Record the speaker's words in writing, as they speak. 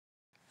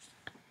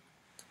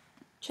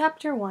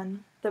Chapter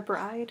 1 The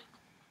Bride.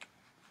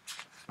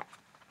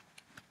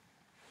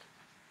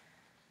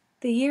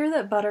 The year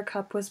that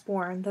Buttercup was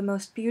born, the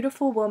most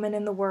beautiful woman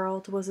in the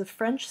world was a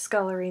French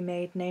scullery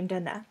maid named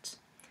Annette.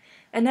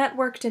 Annette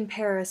worked in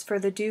Paris for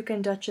the Duke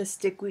and Duchess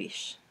de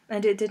Guiche,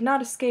 and it did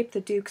not escape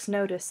the Duke's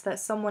notice that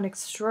someone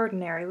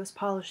extraordinary was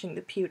polishing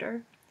the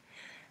pewter.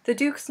 The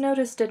Duke's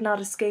notice did not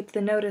escape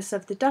the notice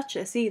of the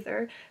Duchess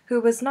either,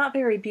 who was not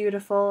very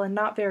beautiful and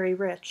not very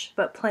rich,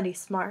 but plenty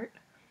smart.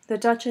 The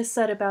Duchess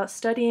set about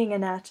studying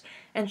Annette,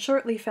 and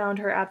shortly found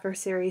her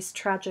adversary's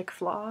tragic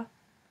flaw: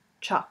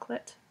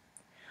 chocolate.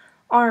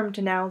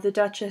 Armed now, the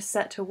Duchess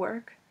set to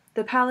work.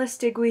 The Palace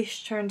de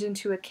Guiche turned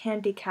into a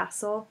candy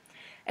castle.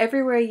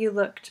 Everywhere you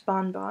looked,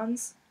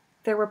 bonbons.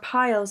 There were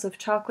piles of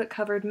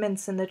chocolate-covered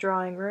mints in the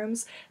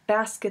drawing-rooms,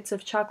 baskets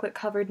of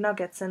chocolate-covered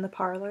nuggets in the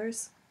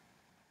parlors.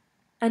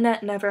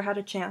 Annette never had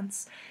a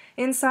chance.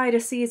 Inside a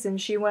season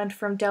she went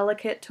from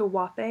delicate to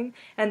whopping,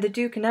 and the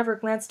Duke never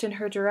glanced in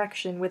her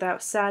direction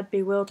without sad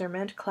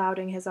bewilderment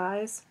clouding his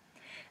eyes.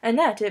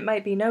 Annette, it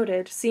might be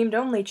noted, seemed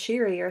only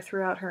cheerier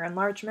throughout her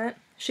enlargement.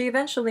 She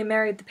eventually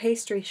married the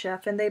pastry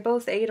chef, and they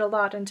both ate a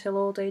lot until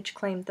old age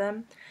claimed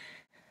them.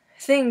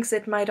 Things,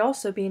 it might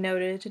also be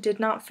noted, did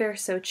not fare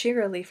so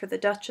cheerily for the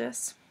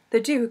Duchess. The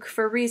Duke,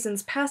 for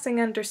reasons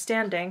passing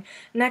understanding,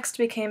 next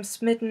became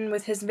smitten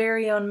with his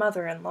very own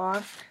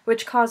mother-in-law,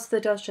 which caused the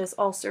Duchess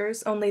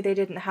ulcers, only they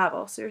didn't have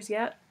ulcers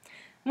yet.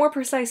 More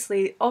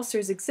precisely,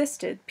 ulcers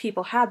existed,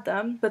 people had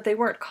them, but they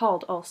weren't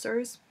called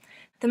ulcers.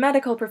 The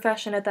medical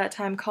profession at that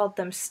time called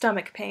them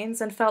stomach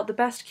pains, and felt the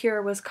best cure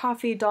was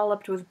coffee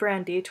dolloped with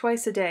brandy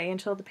twice a day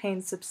until the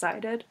pains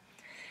subsided.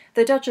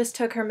 The Duchess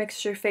took her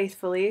mixture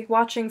faithfully,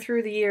 watching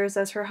through the years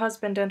as her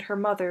husband and her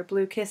mother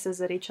blew kisses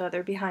at each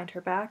other behind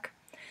her back.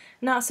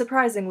 Not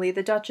surprisingly,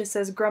 the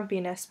Duchess's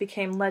grumpiness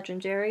became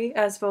legendary,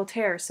 as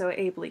Voltaire so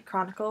ably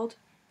chronicled.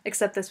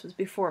 Except this was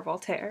before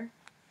Voltaire.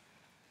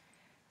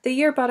 The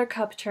year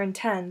Buttercup turned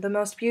 10, the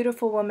most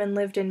beautiful woman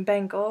lived in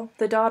Bengal,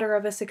 the daughter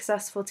of a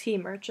successful tea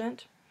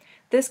merchant.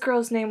 This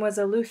girl's name was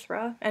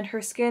Eleuthera, and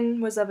her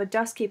skin was of a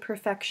dusky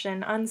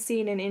perfection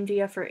unseen in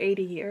India for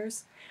 80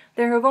 years.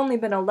 There have only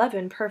been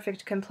 11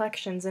 perfect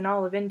complexions in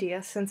all of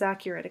India since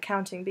accurate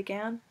accounting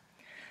began.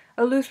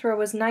 Eleuthera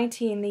was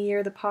 19 the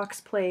year the pox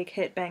plague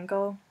hit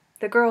Bengal.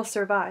 The girl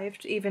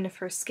survived, even if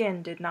her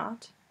skin did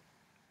not.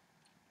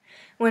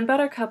 When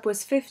Buttercup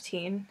was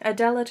 15,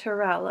 Adela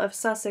Tyrrell of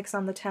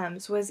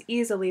Sussex-on-the-Thames was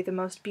easily the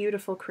most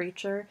beautiful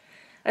creature.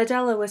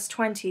 Adela was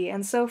 20,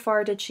 and so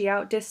far did she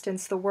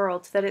outdistance the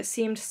world that it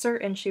seemed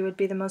certain she would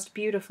be the most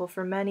beautiful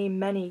for many,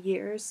 many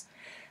years.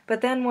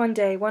 But then one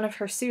day one of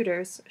her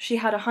suitors, she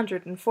had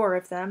 104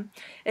 of them,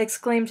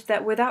 exclaimed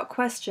that without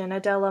question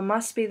Adela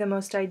must be the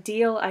most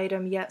ideal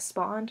item yet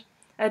spawned.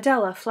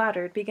 Adela,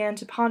 flattered, began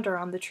to ponder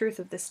on the truth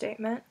of the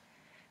statement.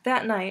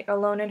 That night,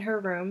 alone in her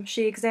room,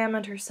 she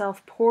examined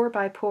herself pore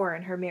by pore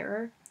in her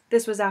mirror.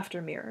 This was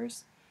after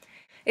mirrors.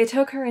 It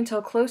took her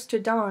until close to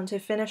dawn to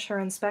finish her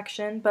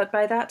inspection, but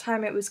by that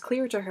time it was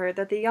clear to her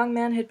that the young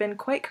man had been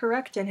quite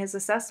correct in his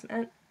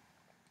assessment.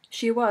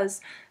 She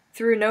was,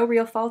 through no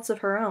real faults of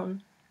her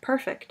own,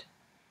 perfect.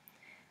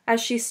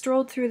 As she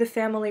strolled through the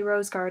family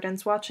rose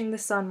gardens watching the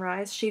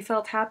sunrise, she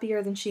felt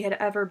happier than she had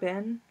ever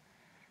been.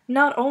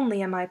 Not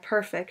only am I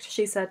perfect,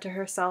 she said to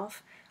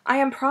herself, I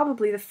am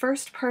probably the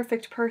first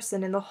perfect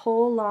person in the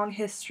whole long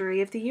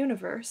history of the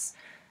universe.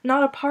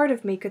 Not a part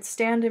of me could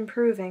stand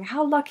improving.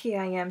 How lucky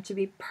I am to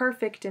be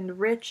perfect and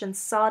rich and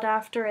sought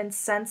after and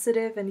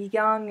sensitive and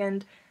young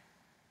and...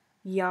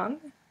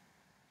 Young?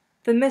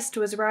 The mist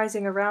was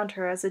rising around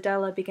her as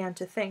Adela began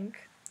to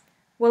think.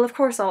 Well, of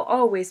course I'll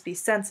always be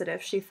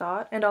sensitive, she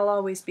thought, and I'll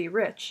always be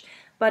rich,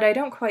 but I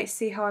don't quite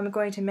see how I'm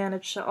going to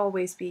manage to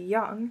always be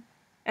young.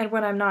 And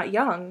when I'm not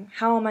young,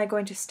 how am I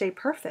going to stay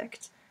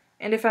perfect?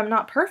 And if I'm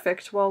not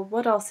perfect, well,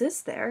 what else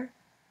is there?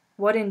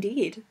 What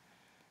indeed?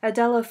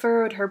 Adela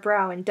furrowed her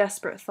brow in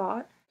desperate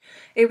thought.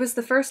 It was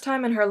the first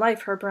time in her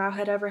life her brow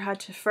had ever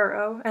had to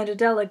furrow, and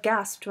Adela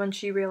gasped when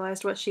she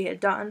realized what she had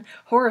done,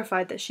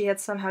 horrified that she had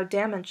somehow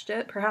damaged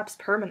it, perhaps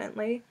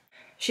permanently.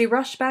 She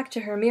rushed back to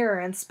her mirror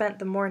and spent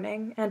the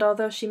morning, and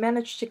although she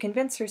managed to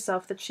convince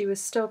herself that she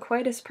was still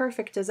quite as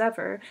perfect as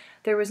ever,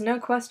 there was no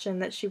question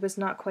that she was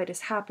not quite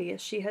as happy as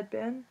she had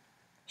been.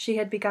 She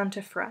had begun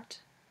to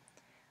fret.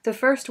 The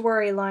first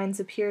worry lines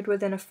appeared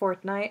within a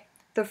fortnight,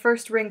 the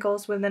first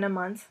wrinkles within a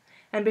month,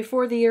 and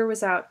before the year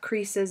was out,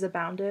 creases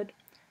abounded.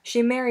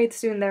 She married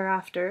soon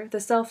thereafter, the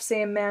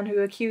selfsame man who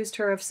accused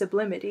her of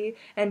sublimity,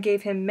 and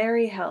gave him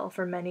merry hell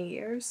for many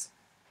years.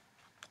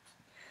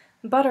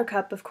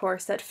 Buttercup, of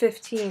course, at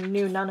 15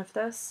 knew none of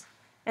this,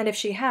 and if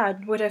she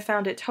had, would have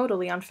found it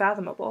totally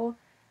unfathomable.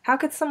 How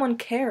could someone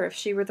care if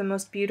she were the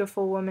most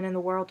beautiful woman in the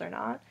world or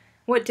not?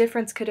 What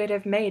difference could it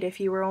have made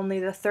if you were only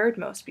the third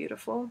most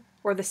beautiful,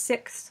 or the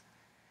sixth?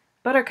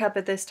 Buttercup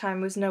at this time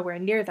was nowhere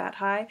near that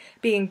high,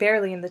 being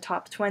barely in the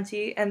top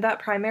 20, and that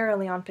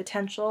primarily on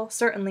potential,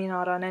 certainly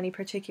not on any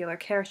particular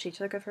care she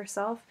took of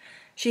herself.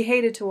 She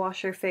hated to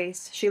wash her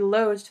face, she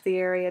loathed the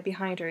area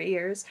behind her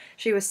ears,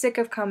 she was sick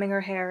of combing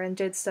her hair and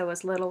did so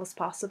as little as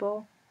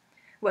possible.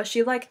 What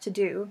she liked to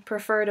do,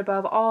 preferred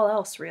above all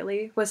else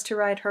really, was to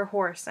ride her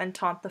horse and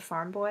taunt the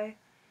farm boy.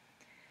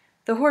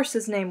 The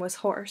horse's name was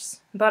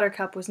Horse.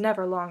 Buttercup was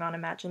never long on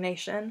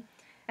imagination,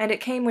 and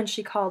it came when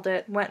she called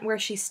it, went where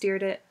she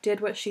steered it, did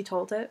what she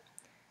told it.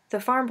 The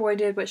farm boy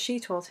did what she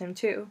told him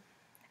too.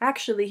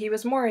 Actually, he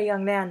was more a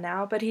young man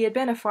now, but he had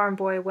been a farm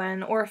boy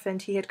when,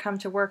 orphaned, he had come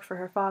to work for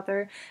her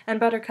father, and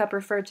Buttercup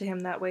referred to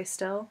him that way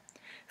still.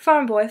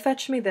 "Farm boy,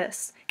 fetch me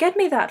this. Get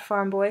me that,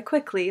 farm boy,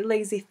 quickly,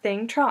 lazy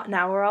thing, trot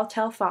now, or I'll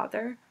tell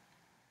father."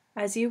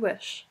 "As you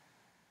wish."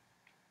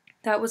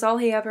 That was all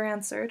he ever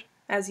answered.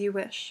 "As you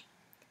wish."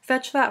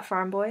 "Fetch that,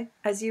 farm boy.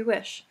 As you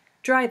wish.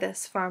 Dry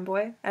this, farm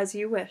boy. As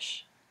you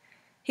wish."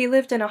 He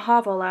lived in a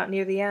hovel out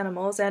near the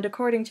animals, and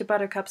according to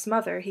Buttercup's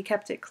mother, he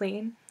kept it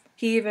clean.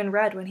 He even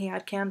read when he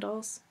had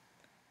candles.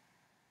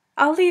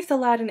 "I'll leave the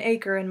lad an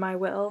acre in my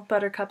will,"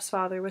 Buttercup's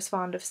father was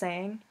fond of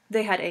saying.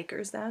 They had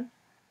acres then.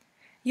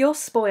 "You'll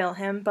spoil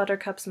him,"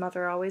 Buttercup's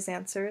mother always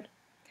answered.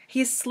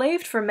 "He's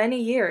slaved for many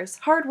years.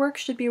 Hard work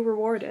should be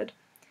rewarded."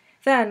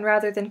 Then,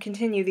 rather than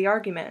continue the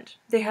argument,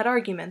 they had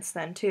arguments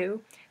then,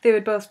 too, they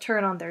would both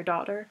turn on their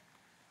daughter.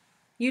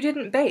 "You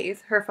didn't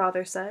bathe," her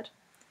father said.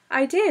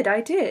 I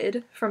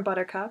did," from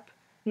Buttercup.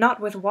 "Not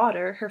with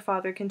water," her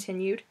father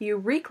continued. "You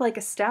reek like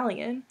a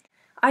stallion."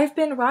 "I've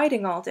been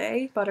riding all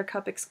day,"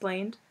 Buttercup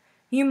explained.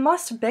 "You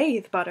must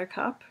bathe,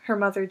 Buttercup," her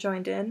mother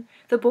joined in.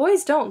 "The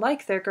boys don't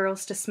like their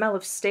girls to smell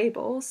of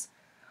stables."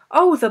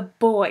 "Oh, the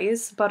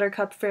boys!"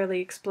 Buttercup fairly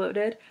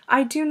exploded.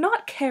 "I do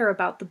not care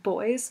about the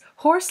boys.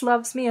 Horse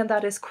loves me, and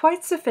that is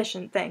quite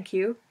sufficient, thank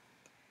you."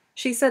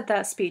 She said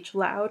that speech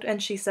loud,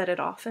 and she said it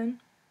often.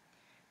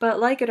 But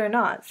like it or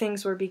not,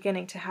 things were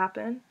beginning to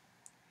happen.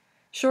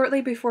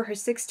 Shortly before her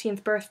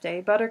 16th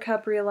birthday,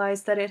 Buttercup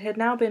realized that it had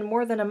now been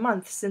more than a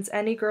month since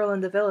any girl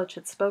in the village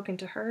had spoken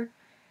to her.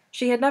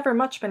 She had never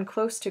much been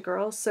close to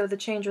girls, so the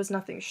change was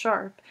nothing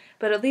sharp,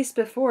 but at least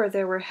before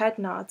there were head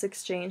nods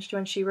exchanged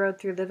when she rode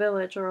through the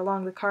village or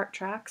along the cart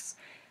tracks.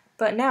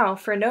 But now,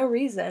 for no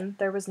reason,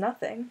 there was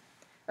nothing.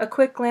 A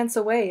quick glance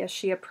away as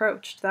she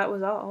approached, that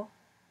was all.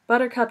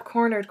 Buttercup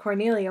cornered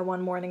Cornelia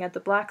one morning at the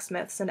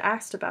blacksmith's and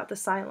asked about the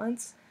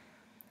silence.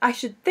 "I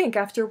should think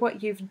after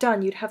what you've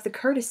done you'd have the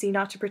courtesy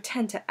not to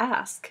pretend to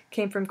ask,"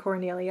 came from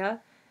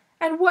Cornelia.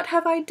 "And what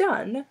have I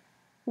done?"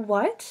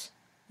 "What?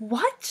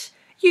 What?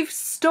 You've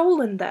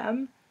stolen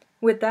them!"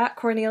 With that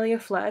Cornelia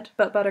fled,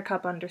 but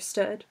Buttercup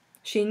understood.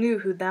 She knew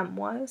who them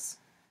was.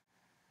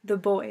 The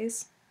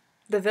boys.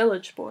 The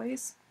village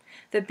boys.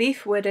 The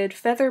beef-witted,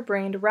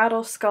 feather-brained,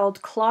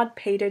 rattle-skulled,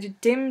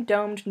 clod-pated,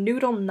 dim-domed,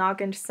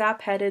 noodle-noggined,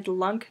 sap-headed,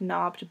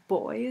 lunk-knobbed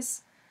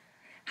boys.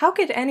 How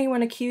could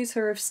anyone accuse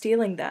her of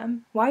stealing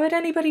them? Why would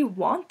anybody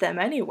want them,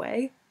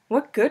 anyway?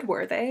 What good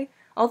were they?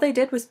 All they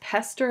did was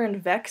pester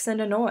and vex and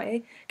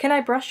annoy. "Can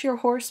I brush your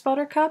horse,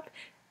 Buttercup?"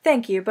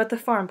 "Thank you, but the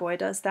farm boy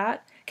does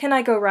that." "Can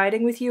I go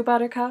riding with you,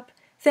 Buttercup?"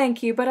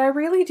 "Thank you, but I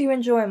really do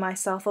enjoy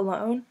myself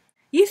alone."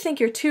 "You think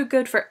you're too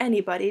good for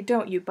anybody,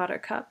 don't you,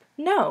 Buttercup?"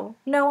 No,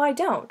 I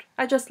don't.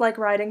 I just like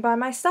riding by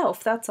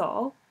myself, that's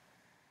all."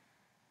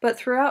 But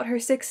throughout her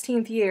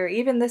 16th year,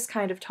 even this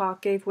kind of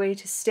talk gave way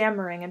to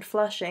stammering and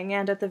flushing,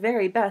 and at the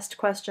very best,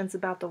 questions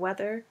about the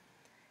weather.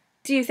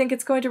 "Do you think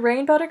it's going to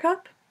rain,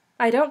 Buttercup?"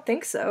 "I don't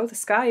think so. The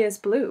sky is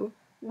blue."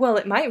 "Well,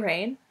 it might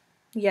rain."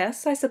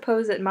 "Yes, I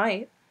suppose it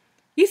might."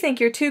 "You think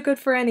you're too good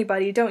for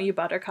anybody, don't you,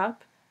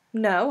 Buttercup?"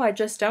 "No, I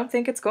just don't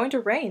think it's going to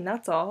rain,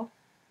 that's all."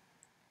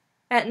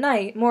 At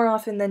night, more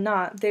often than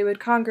not, they would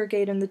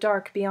congregate in the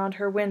dark beyond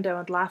her window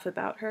and laugh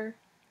about her.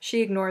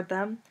 She ignored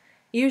them.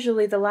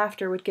 Usually the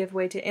laughter would give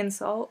way to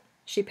insult.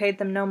 She paid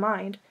them no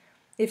mind.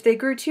 If they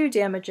grew too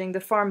damaging, the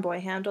farm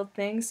boy handled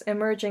things,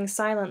 emerging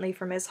silently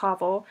from his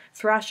hovel,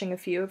 thrashing a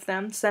few of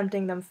them,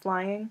 sending them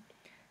flying.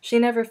 She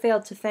never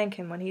failed to thank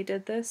him when he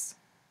did this.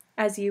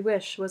 "As you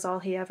wish," was all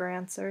he ever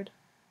answered.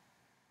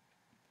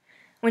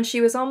 When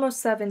she was almost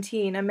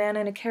 17, a man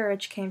in a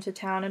carriage came to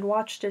town and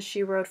watched as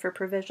she rode for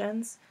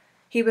provisions.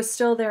 He was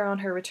still there on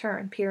her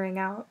return, peering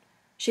out.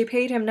 She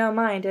paid him no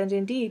mind, and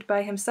indeed,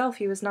 by himself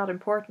he was not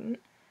important.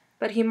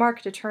 But he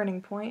marked a turning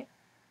point.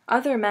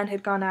 Other men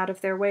had gone out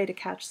of their way to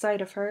catch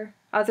sight of her.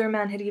 Other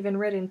men had even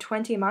ridden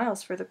 20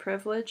 miles for the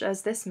privilege,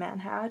 as this man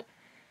had.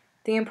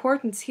 The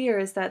importance here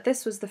is that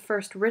this was the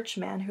first rich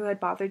man who had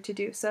bothered to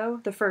do so,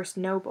 the first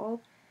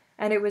noble.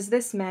 And it was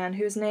this man,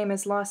 whose name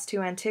is lost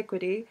to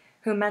antiquity,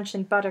 who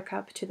mentioned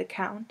Buttercup to the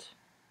Count.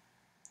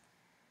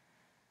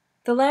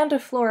 The land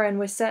of Florin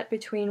was set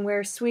between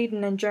where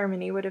Sweden and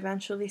Germany would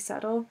eventually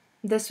settle.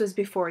 This was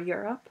before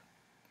Europe.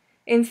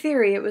 In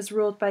theory it was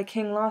ruled by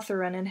King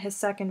Lotharin and his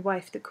second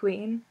wife, the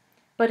Queen.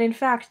 But in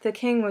fact the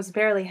king was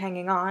barely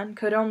hanging on,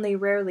 could only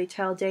rarely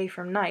tell day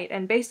from night,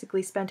 and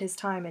basically spent his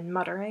time in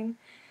muttering.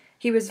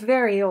 He was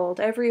very old,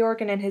 every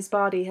organ in his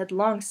body had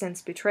long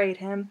since betrayed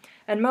him,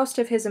 and most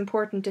of his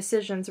important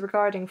decisions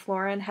regarding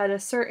Florin had a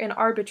certain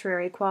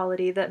arbitrary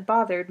quality that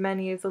bothered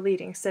many of the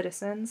leading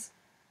citizens.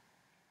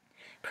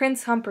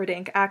 Prince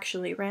Humperdinck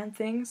actually ran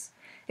things.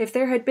 If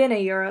there had been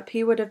a Europe,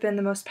 he would have been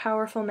the most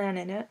powerful man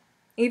in it.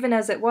 Even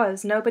as it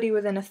was, nobody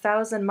within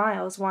 1,000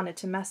 miles wanted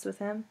to mess with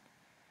him.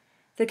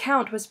 The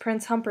Count was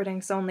Prince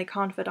Humperdinck's only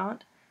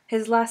confidant.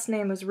 His last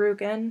name was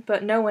Rugen,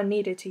 but no one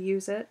needed to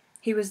use it.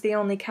 He was the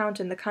only count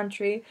in the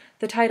country,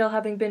 the title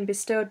having been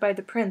bestowed by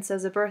the prince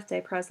as a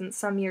birthday present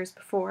some years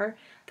before,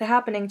 the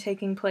happening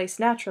taking place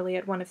naturally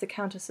at one of the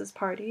countess's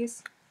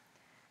parties.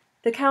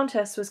 The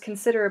countess was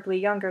considerably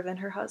younger than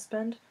her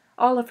husband.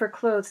 All of her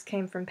clothes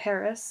came from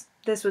Paris.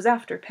 This was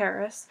after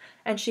Paris,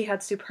 and she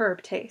had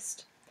superb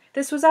taste.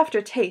 This was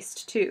after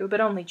taste, too,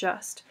 but only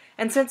just,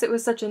 and since it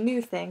was such a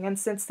new thing, and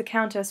since the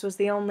countess was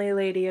the only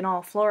lady in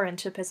all Florin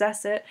to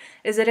possess it,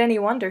 is it any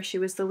wonder she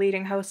was the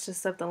leading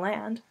hostess of the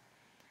land?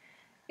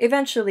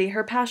 Eventually,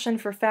 her passion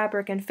for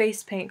fabric and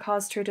face paint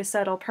caused her to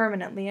settle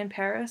permanently in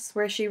Paris,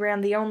 where she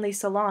ran the only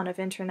salon of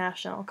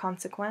international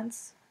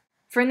consequence.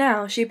 For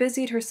now, she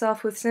busied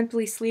herself with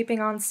simply sleeping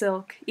on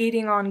silk,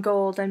 eating on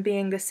gold, and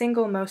being the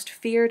single most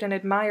feared and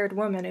admired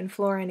woman in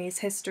Florini's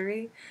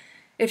history.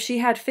 If she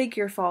had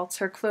figure faults,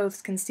 her clothes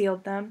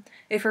concealed them.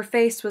 If her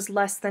face was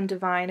less than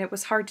divine, it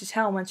was hard to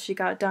tell once she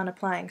got done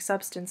applying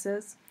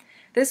substances.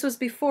 This was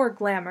before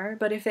glamour,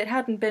 but if it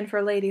hadn't been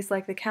for ladies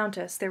like the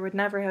Countess, there would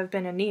never have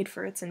been a need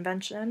for its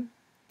invention.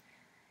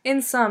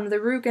 In sum, the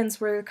Rugens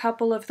were the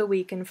couple of the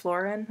week in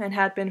Florin, and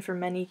had been for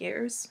many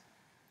years.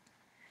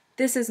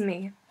 This is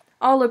me.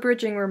 All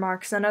abridging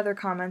remarks and other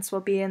comments will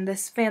be in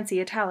this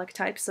fancy italic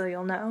type, so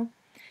you'll know.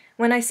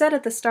 When I said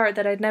at the start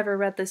that I'd never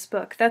read this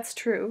book, that's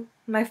true.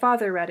 My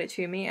father read it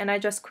to me, and I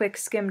just quick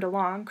skimmed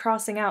along,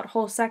 crossing out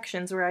whole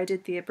sections where I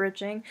did the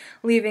abridging,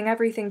 leaving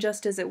everything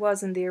just as it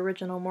was in the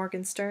original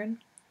Morgenstern.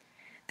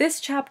 This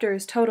chapter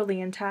is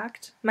totally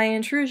intact. My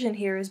intrusion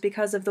here is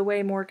because of the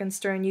way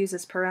Morgenstern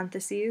uses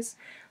parentheses.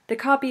 The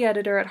copy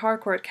editor at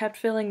Harcourt kept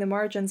filling the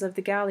margins of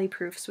the galley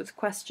proofs with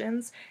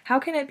questions. How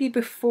can it be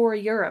before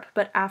Europe,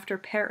 but after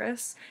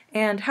Paris?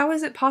 And how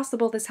is it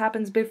possible this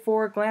happens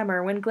before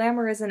glamour, when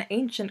glamour is an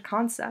ancient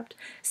concept?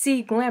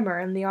 See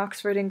glamour in the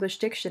Oxford English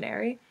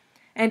Dictionary.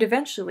 And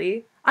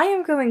eventually, I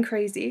am going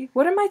crazy.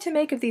 What am I to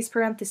make of these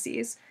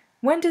parentheses?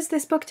 When does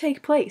this book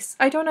take place?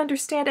 I don't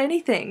understand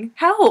anything.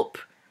 Help!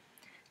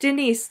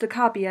 Denise, the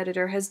copy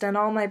editor, has done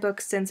all my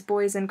books since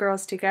Boys and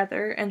Girls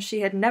Together, and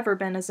she had never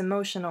been as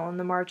emotional in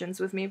the margins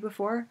with me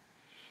before.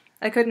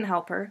 I couldn't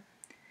help her.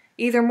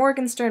 Either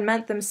Morgenstern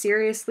meant them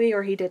seriously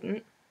or he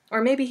didn't, or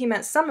maybe he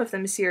meant some of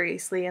them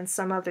seriously and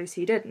some others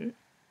he didn't.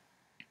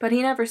 But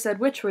he never said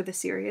which were the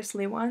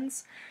seriously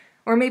ones.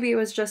 Or maybe it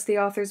was just the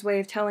author's way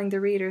of telling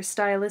the readers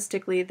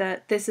stylistically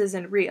that this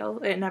isn't real,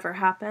 it never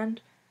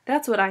happened.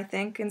 That's what I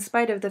think, in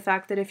spite of the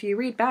fact that if you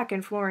read back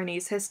in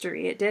Florini's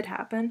history, it did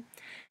happen.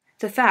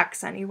 The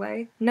facts,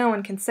 anyway. No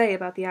one can say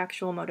about the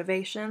actual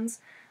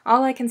motivations.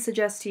 All I can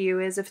suggest to you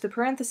is, if the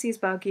parentheses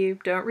bug you,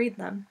 don't read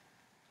them.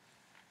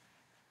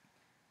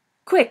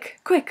 Quick,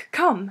 quick,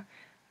 come!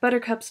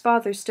 Buttercup's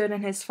father stood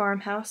in his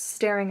farmhouse,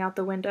 staring out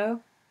the window.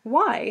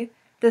 Why?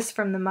 This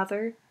from the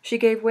mother. She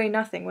gave way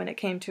nothing when it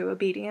came to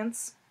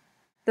obedience.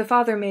 The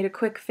father made a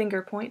quick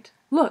finger point.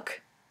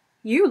 Look!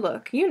 You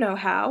look, you know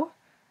how.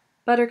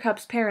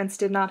 Buttercup's parents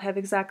did not have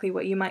exactly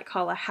what you might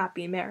call a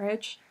happy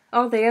marriage.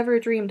 All they ever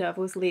dreamed of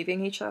was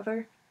leaving each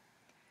other.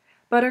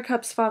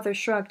 Buttercup's father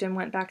shrugged and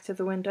went back to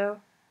the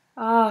window.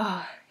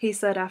 Ah, he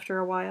said after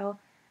a while,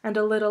 and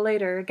a little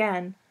later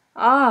again.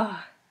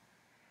 Ah!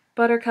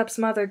 Buttercup's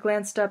mother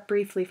glanced up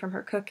briefly from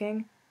her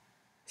cooking.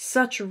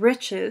 Such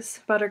riches,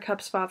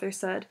 Buttercup's father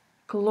said.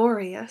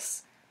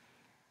 Glorious.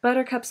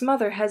 Buttercup's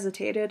mother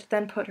hesitated,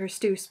 then put her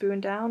stew spoon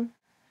down.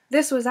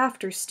 This was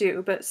after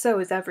stew, but so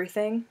is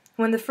everything.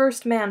 When the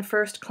first man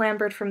first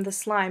clambered from the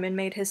slime and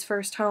made his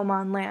first home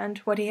on land,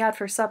 what he had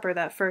for supper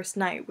that first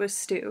night was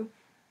stew.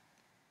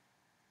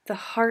 The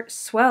heart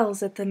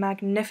swells at the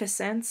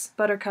magnificence,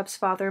 Buttercup's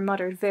father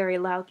muttered very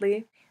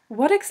loudly.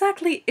 What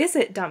exactly is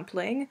it,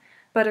 Dumpling?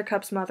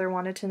 Buttercup's mother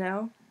wanted to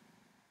know.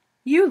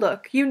 You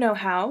look, you know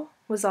how,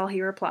 was all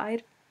he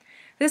replied.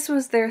 This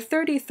was their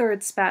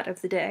 33rd spat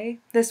of the day.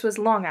 This was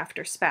long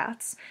after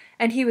spats,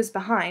 and he was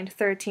behind,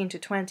 13 to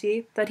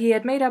 20, but he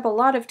had made up a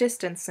lot of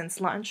distance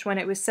since lunch, when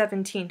it was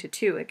 17 to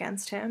 2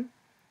 against him.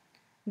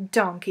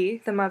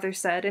 Donkey, the mother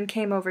said, and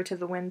came over to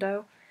the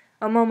window.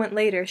 A moment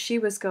later she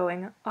was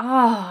going,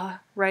 ah,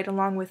 right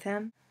along with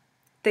him.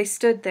 They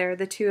stood there,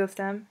 the two of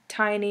them,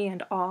 tiny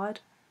and awed.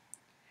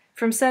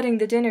 From setting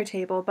the dinner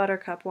table,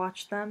 Buttercup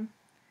watched them.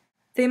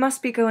 They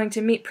must be going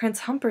to meet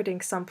Prince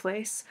Humperdinck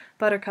someplace,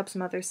 Buttercup's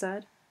mother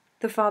said.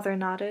 The father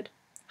nodded.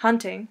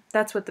 Hunting,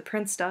 that's what the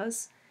prince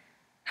does.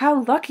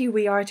 How lucky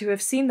we are to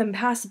have seen them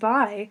pass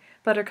by,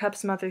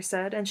 Buttercup's mother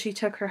said, and she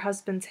took her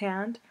husband's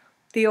hand.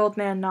 The old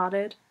man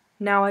nodded.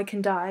 Now I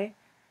can die.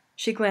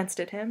 She glanced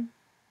at him.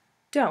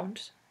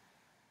 Don't.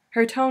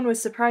 Her tone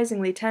was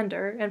surprisingly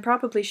tender, and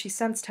probably she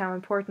sensed how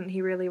important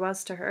he really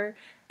was to her,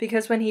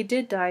 because when he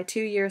did die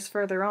 2 years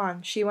further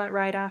on, she went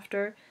right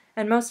after,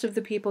 and most of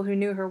the people who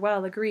knew her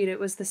well agreed it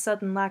was the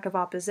sudden lack of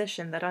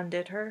opposition that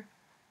undid her.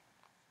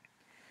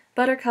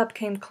 Buttercup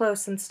came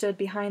close and stood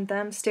behind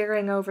them,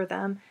 staring over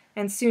them,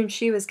 and soon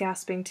she was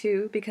gasping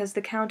too, because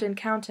the Count and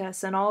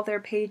Countess and all their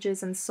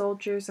pages and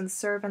soldiers and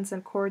servants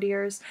and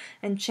courtiers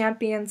and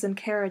champions and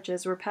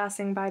carriages were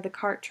passing by the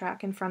cart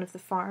track in front of the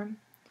farm.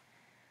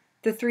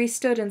 The three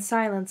stood in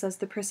silence as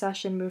the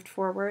procession moved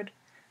forward.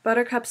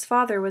 Buttercup's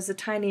father was a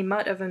tiny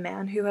mutt of a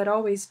man who had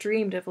always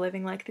dreamed of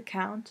living like the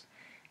Count.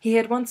 He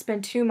had once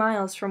been 2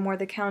 miles from where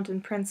the Count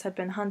and Prince had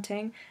been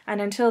hunting,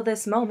 and until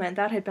this moment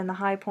that had been the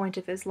high point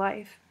of his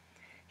life.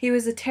 He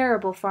was a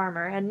terrible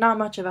farmer, and not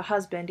much of a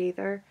husband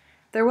either.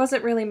 There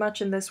wasn't really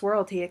much in this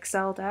world he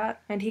excelled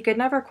at, and he could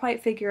never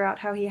quite figure out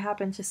how he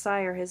happened to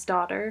sire his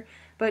daughter,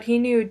 but he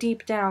knew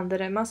deep down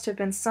that it must have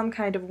been some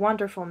kind of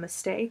wonderful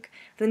mistake,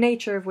 the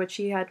nature of which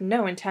he had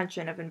no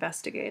intention of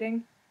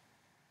investigating.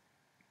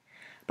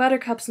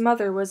 Buttercup's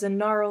mother was a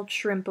gnarled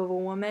shrimp of a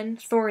woman,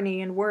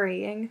 thorny and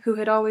worrying, who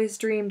had always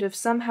dreamed of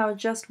somehow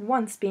just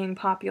once being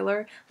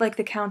popular, like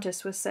the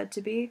Countess was said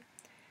to be.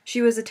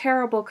 She was a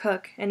terrible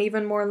cook, and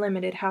even more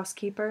limited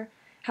housekeeper.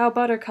 How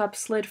Buttercup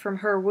slid from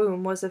her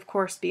womb was of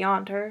course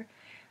beyond her,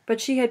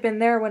 but she had been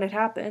there when it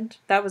happened.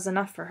 That was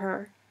enough for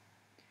her.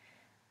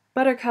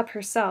 Buttercup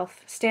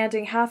herself,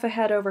 standing half a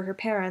head over her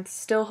parents,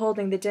 still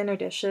holding the dinner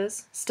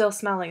dishes, still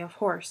smelling of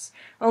horse,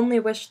 only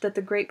wished that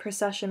the great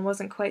procession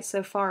wasn't quite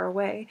so far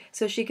away,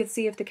 so she could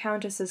see if the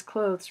Countess's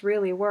clothes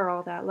really were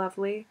all that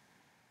lovely.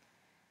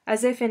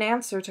 As if in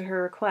answer to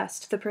her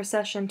request, the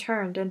procession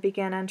turned and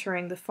began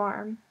entering the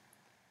farm.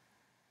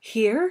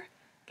 "Here?"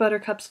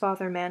 Buttercup's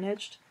father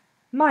managed.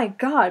 "My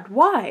God,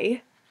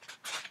 why?"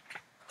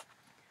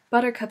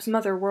 Buttercup's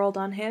mother whirled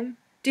on him.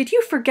 "Did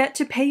you forget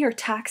to pay your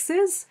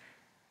taxes?"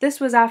 This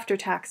was after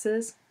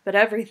taxes, but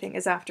everything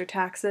is after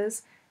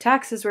taxes.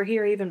 Taxes were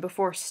here even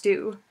before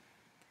stew.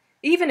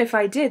 "Even if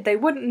I did, they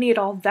wouldn't need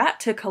all that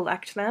to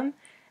collect them,"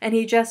 and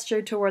he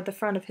gestured toward the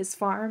front of his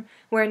farm,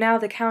 where now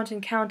the Count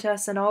and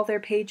Countess and all their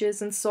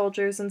pages and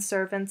soldiers and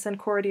servants and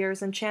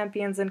courtiers and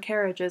champions and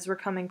carriages were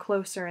coming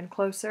closer and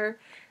closer.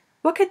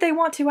 "What could they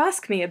want to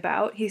ask me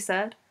about?" he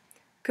said.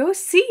 Go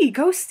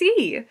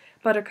see,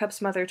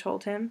 Buttercup's mother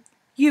told him.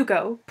 "You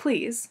go,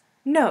 please.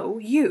 No,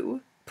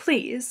 you,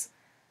 please.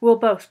 We'll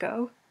both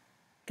go."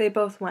 They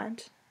both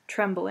went,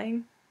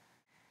 trembling.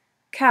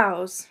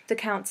 "Cows," the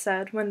Count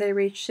said when they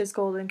reached his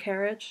golden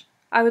carriage.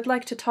 "I would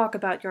like to talk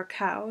about your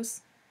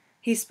cows."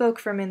 He spoke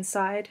from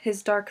inside,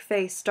 his dark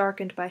face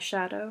darkened by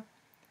shadow.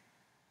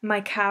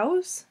 "My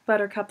cows?"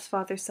 Buttercup's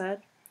father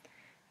said.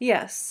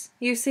 "Yes.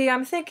 You see,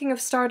 I'm thinking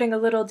of starting a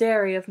little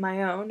dairy of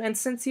my own, and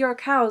since your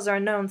cows are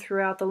known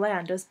throughout the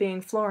land as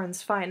being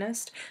Floren's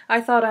finest,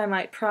 I thought I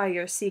might pry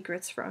your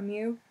secrets from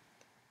you."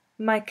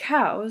 "My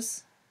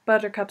cows?"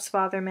 Buttercup's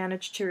father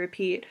managed to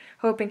repeat,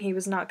 hoping he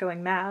was not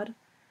going mad.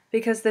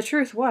 Because the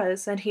truth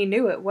was, and he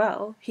knew it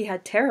well, he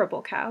had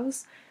terrible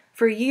cows.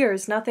 For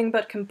years nothing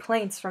but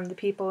complaints from the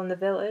people in the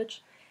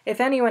village. If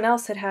anyone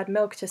else had had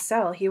milk to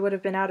sell, he would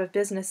have been out of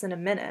business in a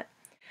minute.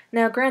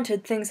 Now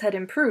granted, things had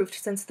improved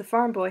since the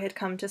farm boy had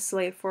come to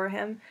slave for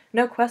him.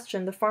 No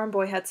question the farm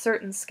boy had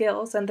certain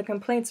skills, and the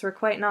complaints were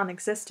quite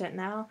non-existent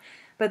now,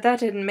 but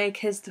that didn't make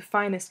his the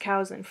finest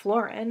cows in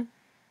Floren.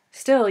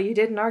 Still, you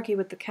didn't argue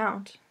with the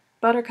Count.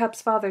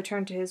 Buttercup's father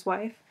turned to his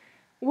wife.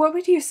 "What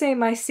would you say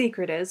my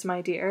secret is,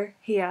 my dear?"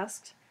 he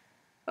asked.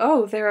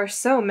 "Oh, there are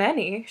so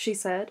many," she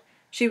said.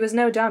 She was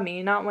no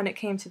dummy, not when it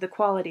came to the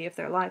quality of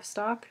their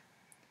livestock.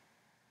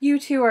 "You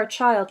two are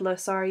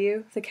childless, are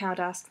you?" the Count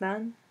asked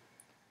then.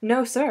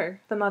 "No, sir,"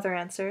 the mother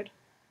answered.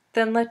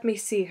 "Then let me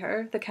see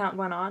her," the Count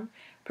went on.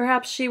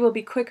 "Perhaps she will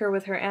be quicker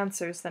with her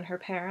answers than her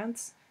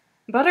parents."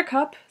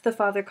 "Buttercup," the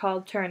father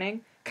called,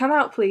 turning. "Come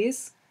out,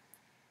 please."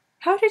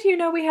 "How did you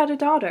know we had a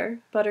daughter?"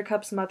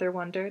 Buttercup's mother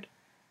wondered.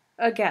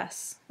 "A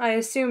guess. I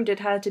assumed it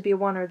had to be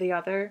one or the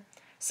other.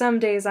 Some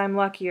days I'm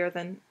luckier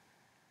than—"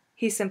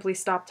 He simply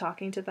stopped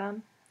talking to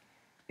them.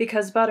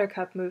 Because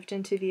Buttercup moved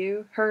into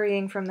view,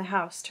 hurrying from the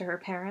house to her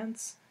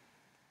parents.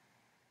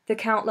 The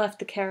Count left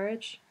the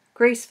carriage.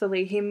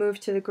 Gracefully he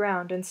moved to the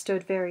ground and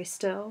stood very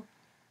still.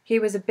 He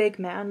was a big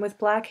man with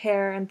black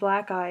hair and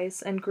black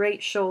eyes and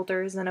great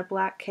shoulders and a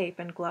black cape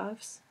and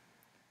gloves.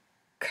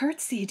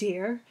 "Curtsy,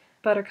 dear,"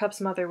 Buttercup's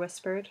mother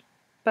whispered.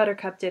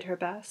 Buttercup did her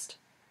best.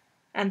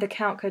 And the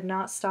Count could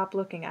not stop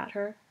looking at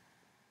her.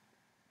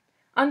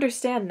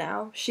 Understand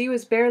now, she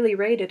was barely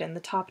rated in the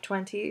top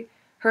 20.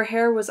 Her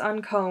hair was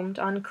uncombed,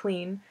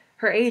 unclean.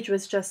 Her age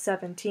was just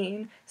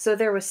 17, so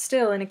there was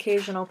still in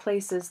occasional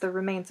places the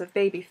remains of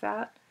baby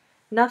fat.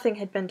 Nothing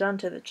had been done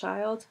to the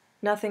child.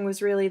 Nothing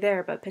was really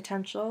there but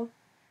potential.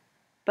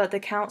 But the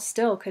Count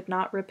still could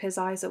not rip his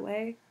eyes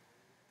away.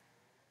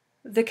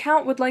 "The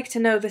Count would like to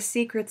know the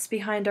secrets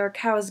behind our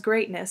cow's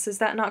greatness, is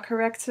that not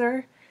correct,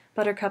 sir?"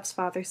 Buttercup's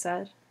father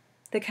said.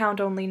 The Count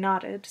only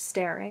nodded,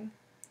 staring.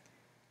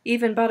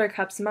 Even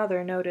Buttercup's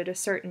mother noted a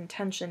certain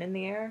tension in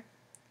the air.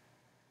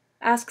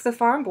 "Ask the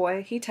farm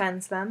boy, he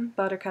tends them,"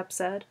 Buttercup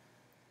said.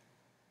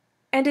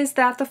 "And is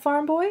that the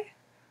farm boy?"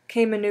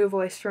 came a new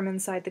voice from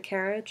inside the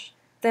carriage.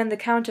 Then the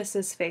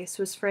Countess's face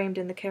was framed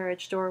in the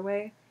carriage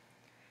doorway.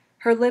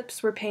 Her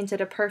lips were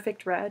painted a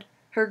perfect red,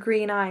 her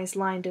green eyes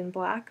lined in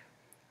black.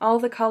 All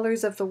the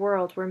colors of the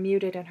world were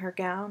muted in her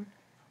gown.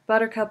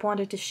 Buttercup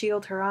wanted to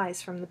shield her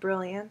eyes from the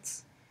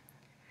brilliance.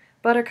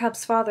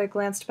 Buttercup's father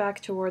glanced back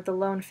toward the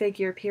lone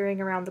figure peering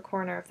around the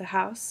corner of the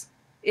house.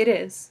 "It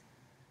is."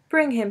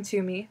 "Bring him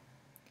to me."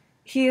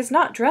 "He is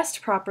not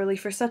dressed properly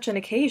for such an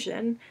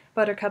occasion,"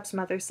 Buttercup's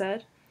mother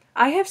said.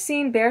 "I have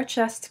seen bare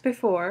chests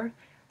before,"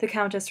 the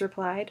Countess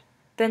replied.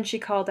 Then she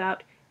called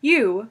out,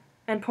 "You!"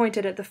 and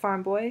pointed at the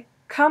farm boy.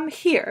 "Come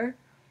here!"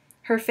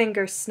 Her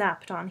fingers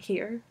snapped on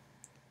 "here."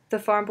 The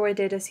farm boy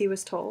did as he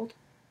was told.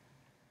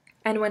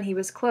 And when he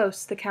was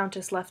close, the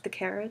Countess left the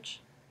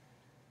carriage.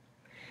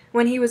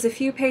 When he was a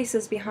few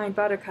paces behind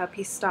Buttercup,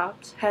 he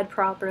stopped, head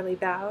properly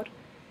bowed.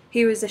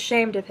 He was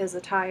ashamed of his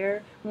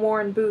attire,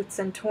 worn boots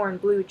and torn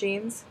blue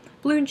jeans.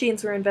 Blue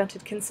jeans were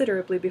invented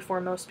considerably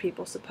before most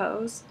people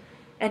suppose,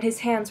 and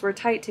his hands were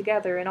tight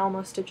together in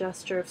almost a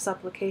gesture of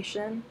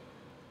supplication.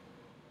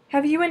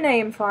 "Have you a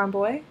name, farm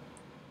boy?"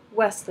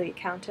 "Wesley,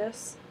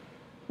 Countess."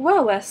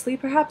 "Well, Wesley,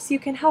 perhaps you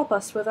can help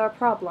us with our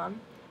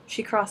problem."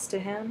 She crossed to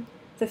him.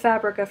 The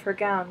fabric of her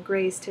gown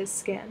grazed his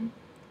skin.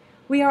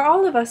 "We are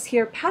all of us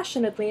here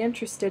passionately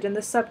interested in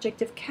the subject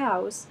of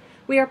cows.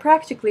 We are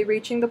practically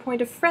reaching the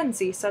point of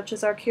frenzy, such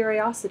is our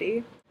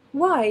curiosity.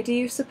 Why do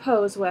you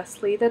suppose,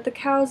 Wesley, that the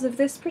cows of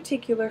this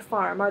particular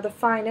farm are the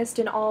finest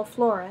in all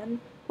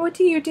Florin? What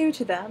do you do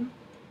to them?"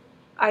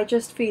 "I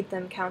just feed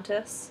them,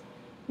 Countess."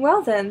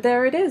 "Well then,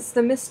 there it is.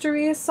 The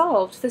mystery is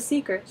solved, the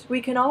secret. We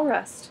can all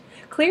rest.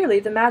 Clearly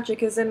the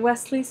magic is in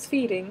Wesley's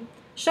feeding.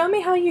 Show me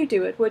how you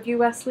do it, would you,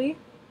 Wesley?"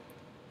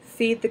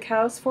 "Feed the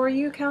cows for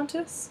you,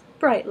 Countess?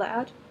 Bright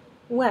lad.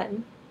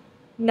 When?"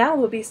 "Now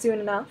will be soon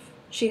enough."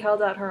 She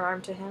held out her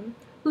arm to him.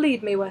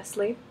 "Lead me,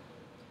 Wesley."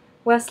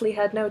 Wesley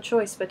had no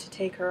choice but to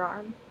take her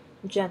arm.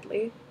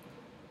 Gently.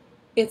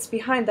 "It's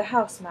behind the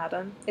house,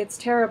 madam. It's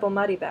terrible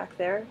muddy back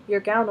there.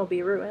 Your gown will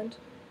be ruined."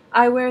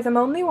 "I wear them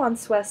only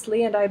once,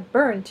 Wesley, and I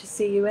burn to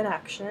see you in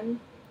action."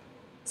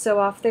 So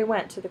off they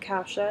went to the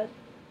cowshed.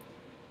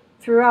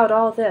 Throughout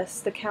all this,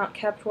 the Count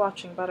kept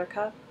watching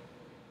Buttercup.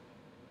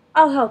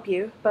 "I'll help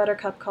you,"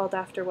 Buttercup called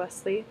after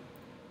Wesley.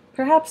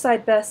 "Perhaps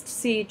I'd best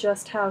see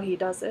just how he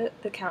does it,"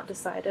 the Count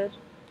decided.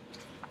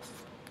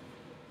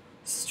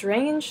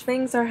 "Strange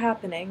things are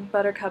happening,"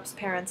 Buttercup's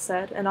parents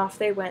said, and off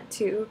they went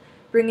too,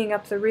 bringing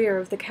up the rear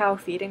of the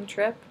cow-feeding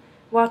trip,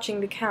 watching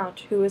the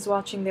Count, who was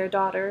watching their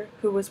daughter,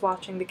 who was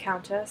watching the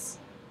Countess,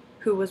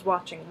 who was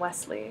watching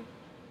Wesley.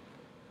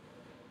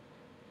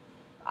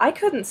 "I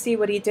couldn't see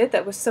what he did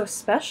that was so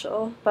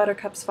special,"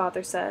 Buttercup's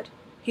father said.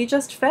 "He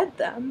just fed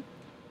them."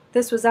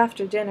 This was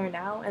after dinner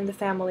now, and the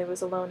family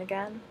was alone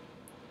again.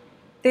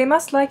 "They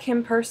must like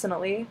him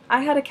personally.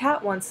 I had a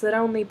cat once that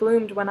only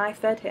bloomed when I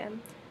fed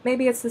him.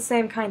 Maybe it's the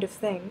same kind of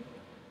thing."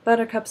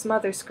 Buttercup's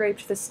mother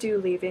scraped the stew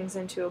leavings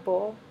into a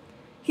bowl.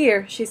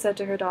 "Here," she said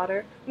to her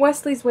daughter,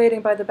 "Wesley's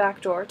waiting by the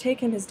back door.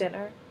 Take him his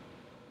dinner."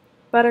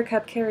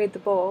 Buttercup carried the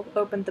bowl,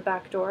 opened the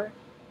back door.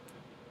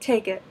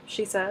 "Take it,"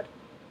 she said.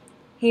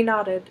 He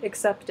nodded,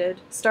 accepted,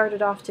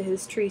 started off to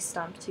his tree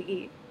stump to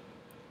eat.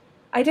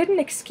 "I didn't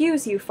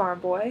excuse you, farm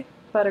boy,"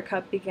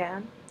 Buttercup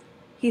began.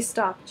 He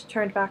stopped,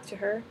 turned back to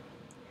her.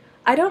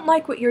 "I don't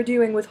like what you're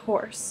doing with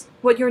Horse.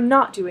 What you're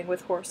not doing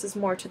with Horse is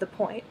more to the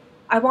point.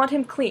 I want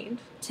him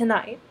cleaned,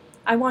 tonight.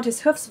 I want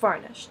his hoofs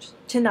varnished,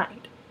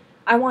 tonight.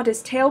 I want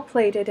his tail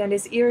plaited and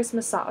his ears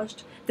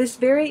massaged, this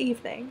very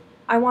evening.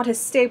 I want his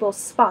stable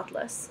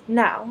spotless,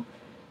 now.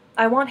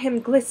 I want him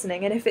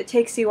glistening, and if it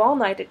takes you all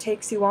night, it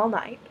takes you all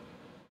night."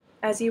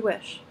 "As you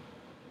wish."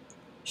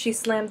 She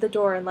slammed the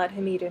door and let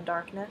him eat in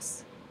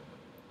darkness.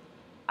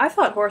 "I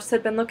thought Horse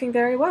had been looking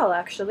very well,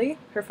 actually,"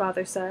 her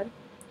father said.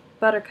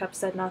 Buttercup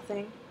said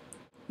nothing.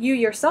 "You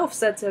yourself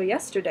said so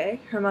yesterday,"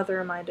 her mother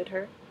reminded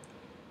her.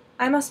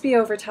 "I must be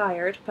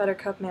overtired,"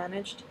 Buttercup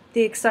managed.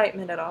 "The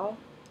excitement at all."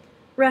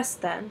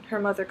 "Rest then," her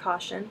mother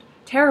cautioned.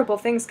 "Terrible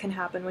things can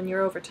happen when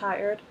you're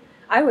overtired.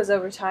 I was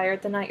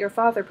overtired the night your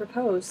father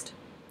proposed.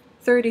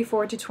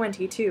 34 to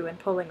 22 and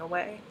pulling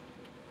away."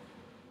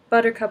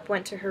 Buttercup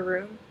went to her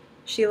room.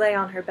 She lay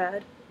on her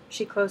bed.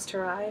 She closed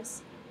her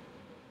eyes.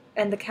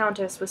 And the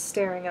Countess was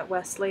staring at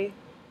Wesley.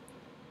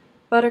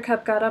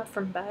 Buttercup got up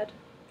from bed.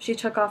 She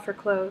took off her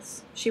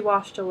clothes. She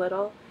washed a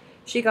little.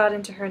 She got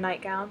into her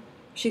nightgown.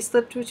 She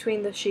slipped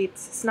between the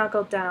sheets,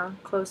 snuggled down,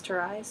 closed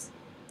her eyes.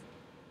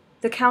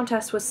 The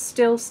Countess was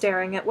still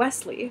staring at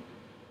Wesley.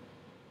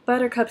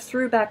 Buttercup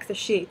threw back the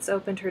sheets,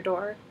 opened her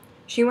door.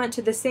 She went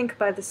to the sink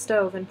by the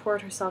stove and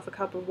poured herself a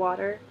cup of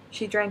water.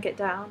 She drank it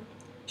down.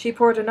 She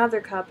poured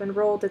another cup and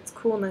rolled its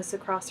coolness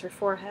across her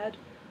forehead.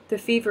 The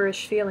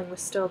feverish feeling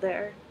was still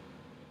there.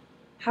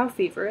 How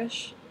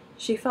feverish?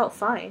 She felt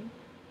fine.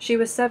 She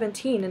was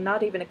 17 and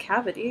not even a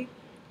cavity.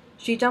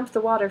 She dumped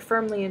the water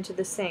firmly into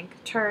the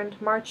sink, turned,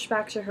 marched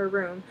back to her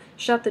room,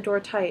 shut the door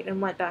tight,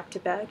 and went back to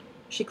bed.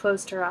 She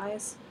closed her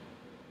eyes.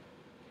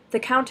 The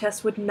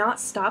Countess would not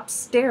stop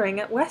staring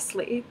at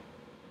Wesley.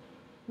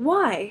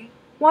 Why?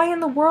 Why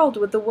in the world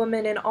would the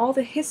woman in all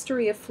the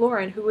history of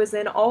Florin who was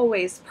in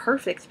always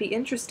perfect be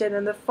interested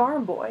in the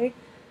farm boy?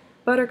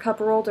 Buttercup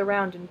rolled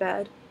around in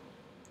bed.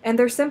 And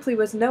there simply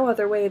was no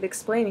other way of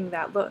explaining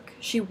that look.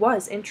 She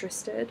was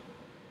interested.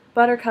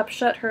 Buttercup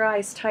shut her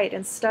eyes tight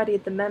and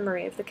studied the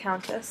memory of the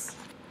Countess.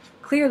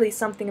 Clearly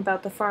something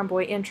about the farm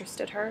boy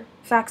interested her.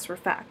 Facts were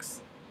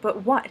facts.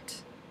 But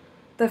what?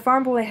 The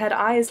farm boy had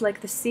eyes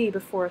like the sea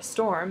before a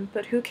storm,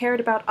 but who cared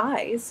about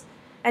eyes?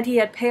 And he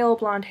had pale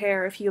blonde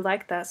hair if you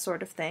liked that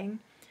sort of thing.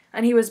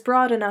 And he was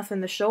broad enough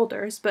in the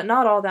shoulders, but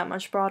not all that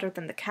much broader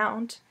than the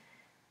Count.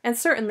 And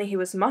certainly he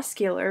was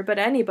muscular, but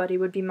anybody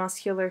would be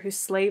muscular who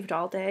slaved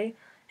all day.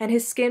 And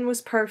his skin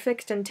was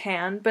perfect and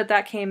tan, but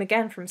that came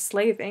again from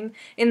slaving.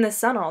 In the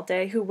sun all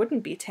day, who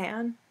wouldn't be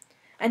tan?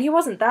 And he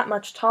wasn't that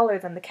much taller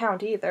than the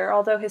Count either,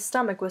 although his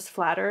stomach was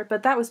flatter,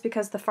 but that was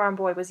because the farm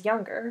boy was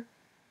younger.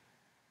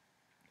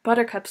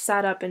 Buttercup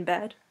sat up in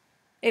bed.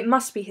 It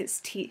must be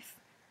his teeth.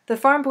 The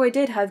farm boy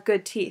did have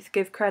good teeth,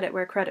 give credit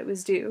where credit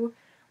was due.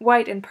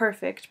 White and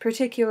perfect,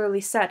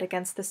 particularly set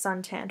against the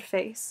sun-tanned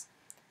face.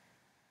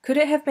 Could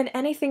it have been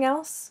anything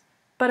else?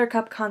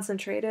 Buttercup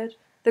concentrated.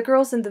 The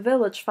girls in the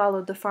village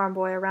followed the farm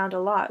boy around a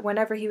lot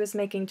whenever he was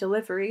making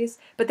deliveries,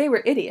 but they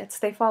were idiots,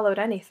 they followed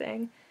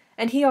anything.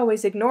 And he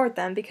always ignored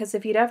them because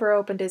if he'd ever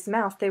opened his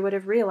mouth they would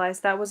have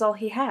realized that was all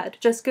he had,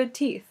 just good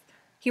teeth.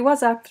 He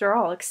was, after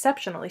all,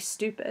 exceptionally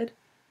stupid.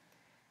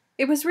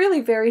 It was really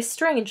very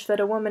strange that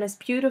a woman as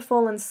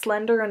beautiful and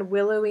slender and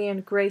willowy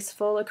and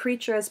graceful, a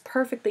creature as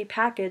perfectly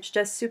packaged,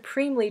 as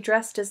supremely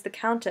dressed as the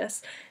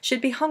Countess,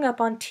 should be hung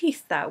up on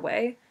teeth that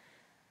way.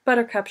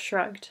 Buttercup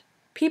shrugged.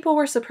 People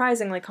were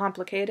surprisingly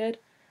complicated,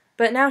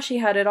 but now she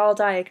had it all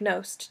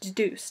diagnosed,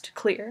 deduced,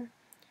 clear.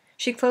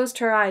 She closed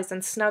her eyes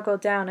and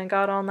snuggled down and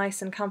got all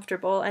nice and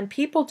comfortable, and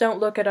people don't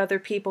look at other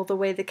people the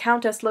way the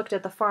Countess looked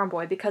at the farm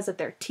boy because of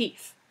their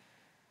teeth.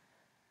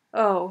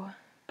 Oh,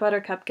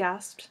 Buttercup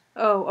gasped.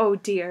 Oh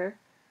dear.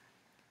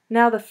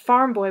 Now the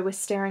farm boy was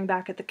staring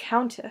back at the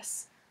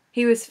Countess.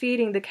 He was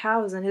feeding the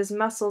cows and his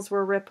muscles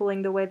were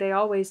rippling the way they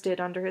always did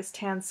under his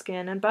tan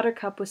skin, and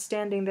Buttercup was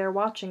standing there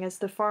watching as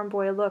the farm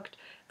boy looked,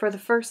 for the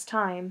first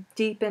time,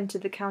 deep into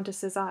the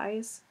Countess's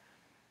eyes.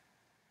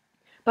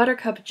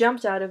 Buttercup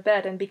jumped out of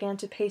bed and began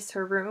to pace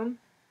her room.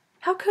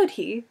 How could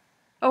he?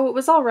 Oh, it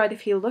was all right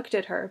if he looked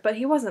at her, but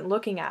he wasn't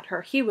looking at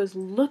her. He was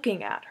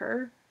looking at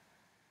her.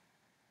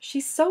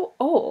 She's so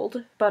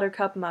old,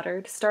 Buttercup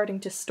muttered,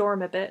 starting to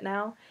storm a bit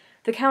now.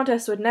 The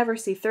Countess would never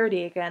see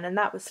 30 again, and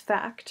that was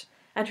fact.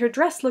 And her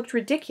dress looked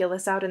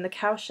ridiculous out in the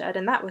cowshed,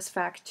 and that was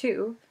fact,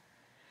 too.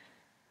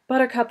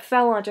 Buttercup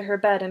fell onto her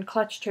bed and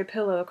clutched her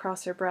pillow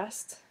across her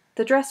breast.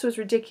 The dress was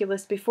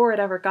ridiculous before it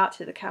ever got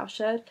to the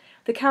cowshed.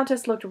 The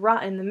Countess looked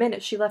rotten the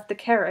minute she left the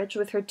carriage,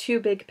 with her too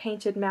big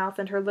painted mouth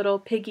and her little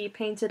piggy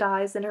painted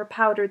eyes and her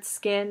powdered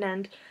skin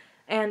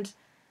and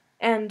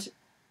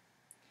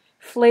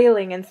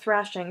flailing and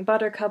thrashing,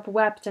 Buttercup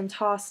wept and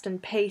tossed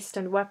and paced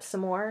and wept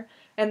some more,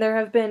 and there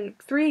have been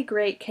 3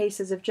 great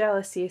cases of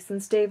jealousy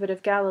since David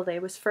of Galilee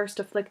was first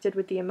afflicted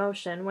with the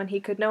emotion, when he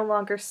could no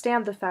longer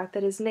stand the fact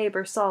that his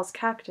neighbor Saul's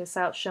cactus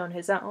outshone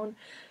his own.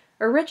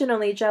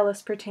 Originally,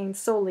 jealous pertained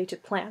solely to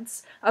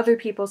plants, other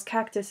people's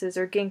cactuses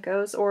or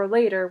ginkgos, or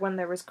later, when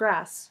there was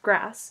grass,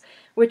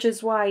 which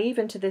is why,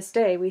 even to this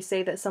day, we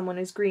say that someone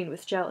is green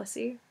with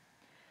jealousy.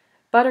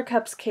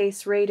 Buttercup's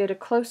case rated a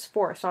close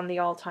 4th on the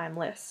all-time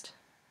list.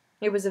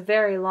 It was a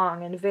very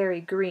long and very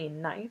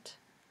green night.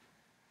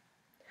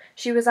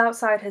 She was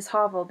outside his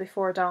hovel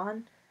before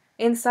dawn.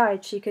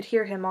 Inside she could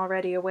hear him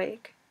already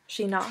awake.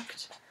 She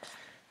knocked.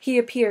 He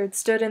appeared,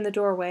 stood in the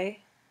doorway.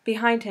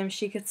 Behind him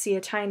she could see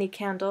a tiny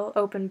candle,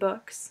 open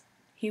books.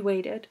 He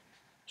waited.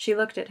 She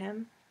looked at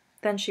him.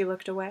 Then she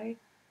looked away.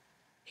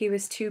 He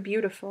was too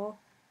beautiful.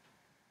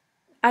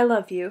 "I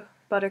love you,"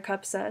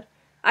 Buttercup said.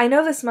 "I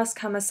know this must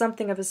come as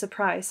something of a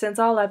surprise, since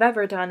all I've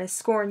ever done is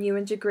scorn you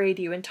and degrade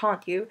you and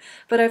taunt you,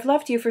 but I've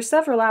loved you for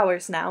several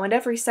hours now, and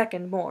every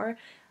second more.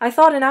 I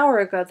thought an hour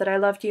ago that I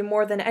loved you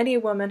more than any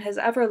woman has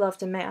ever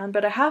loved a man,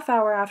 but a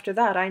half-hour after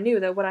that I knew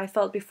that what I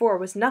felt before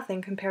was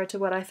nothing compared to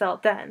what I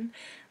felt then.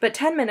 But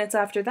 10 minutes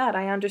after that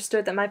I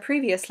understood that my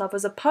previous love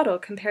was a puddle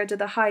compared to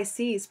the high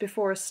seas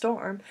before a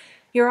storm.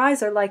 Your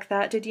eyes are like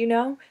that, did you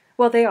know?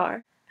 Well, they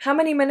are. How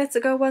many minutes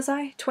ago was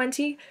I?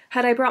 20?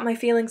 Had I brought my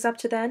feelings up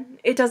to then?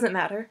 It doesn't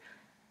matter."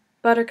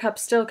 Buttercup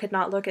still could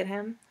not look at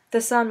him.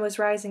 The sun was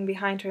rising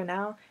behind her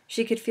now.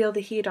 She could feel the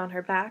heat on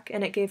her back,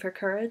 and it gave her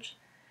courage.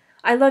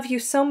 "I love you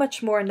so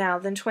much more now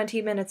than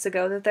 20 minutes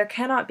ago that there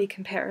cannot be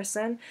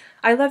comparison.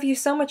 I love you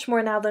so much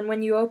more now than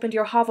when you opened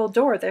your hovel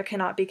door there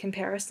cannot be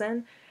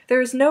comparison. There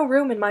is no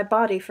room in my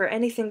body for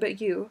anything but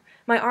you.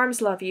 My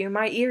arms love you,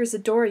 my ears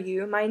adore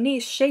you, my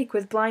knees shake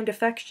with blind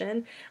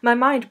affection, my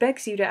mind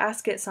begs you to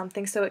ask it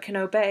something so it can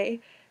obey.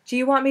 Do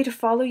you want me to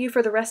follow you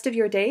for the rest of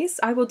your days?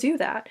 I will do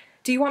that.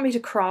 Do you want me to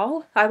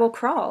crawl? I will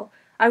crawl.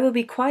 I will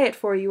be quiet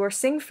for you or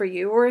sing for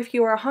you, or if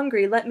you are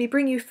hungry, let me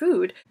bring you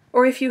food.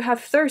 Or if you have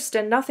thirst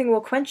and nothing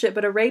will quench it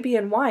but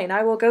Arabian wine,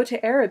 I will go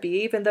to Araby,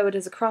 even though it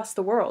is across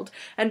the world,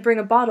 and bring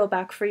a bottle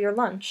back for your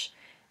lunch.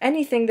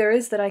 Anything there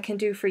is that I can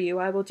do for you,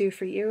 I will do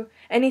for you.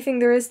 Anything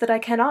there is that I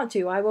cannot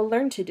do, I will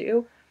learn to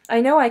do. I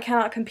know I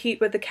cannot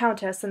compete with the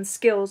Countess in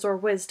skills or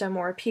wisdom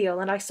or appeal,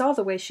 and I saw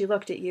the way she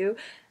looked at you,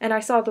 and I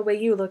saw the way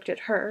you looked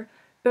at her.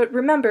 But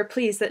remember,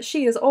 please, that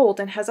she is old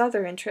and has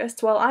other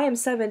interests, while I am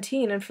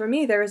 17, and for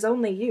me there is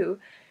only you.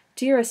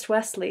 Dearest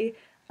Wesley,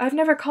 I've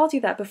never called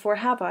you that before,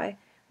 have I?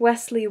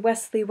 Wesley,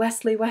 Wesley,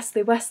 Wesley,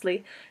 Wesley,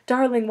 Wesley.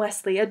 Darling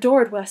Wesley,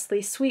 adored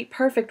Wesley, sweet,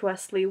 perfect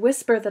Wesley,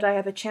 whisper that I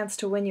have a chance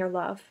to win your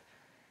love.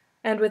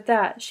 And with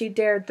that, she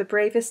dared the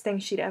bravest thing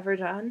she'd ever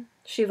done.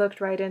 She looked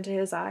right into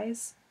his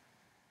eyes.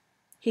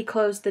 He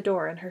closed the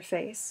door in her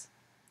face.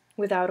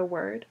 Without a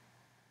word.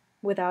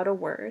 Without a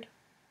word.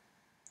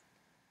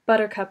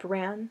 Buttercup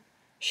ran.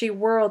 She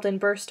whirled and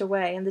burst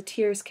away, and the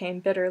tears came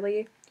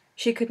bitterly.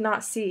 She could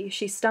not see.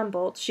 She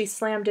stumbled. She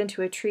slammed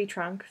into a tree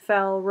trunk,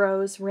 fell,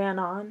 rose, ran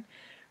on.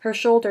 Her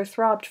shoulder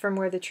throbbed from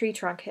where the tree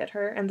trunk hit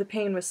her, and the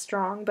pain was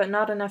strong, but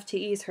not enough to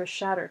ease her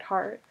shattered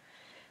heart.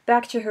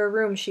 Back to her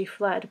room she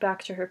fled,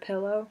 back to her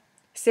pillow.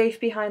 Safe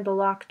behind the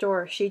locked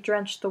door, she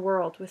drenched the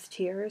world with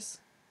tears.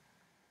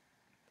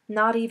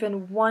 Not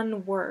even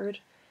one word.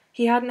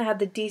 He hadn't had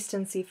the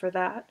decency for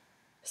that.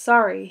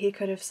 Sorry, he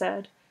could have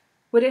said.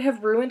 Would it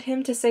have ruined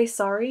him to say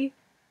sorry?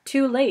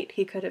 Too late,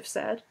 he could have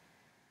said.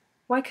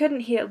 Why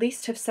couldn't he at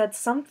least have said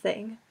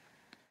something?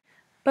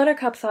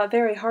 Buttercup thought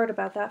very hard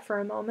about that for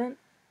a moment,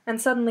 and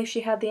suddenly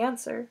she had the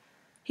answer.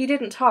 He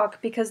didn't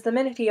talk because the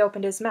minute he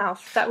opened his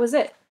mouth, that was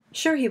it.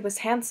 Sure, he was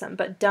handsome,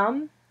 but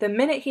dumb? The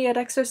minute he had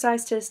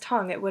exercised his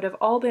tongue, it would have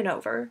all been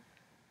over.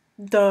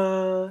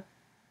 Duh.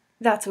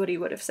 That's what he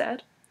would have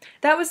said.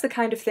 That was the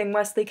kind of thing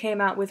Wesley came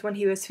out with when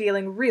he was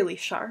feeling really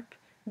sharp.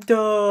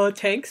 Duh,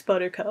 thanks,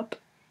 Buttercup.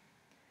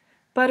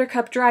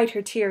 Buttercup dried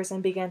her tears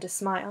and began to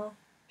smile.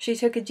 She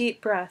took a deep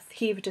breath,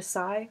 heaved a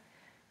sigh.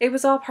 It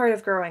was all part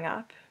of growing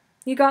up.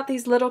 You got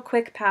these little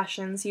quick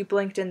passions, you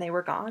blinked and they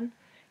were gone.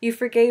 You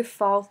forgave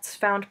faults,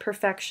 found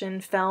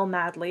perfection, fell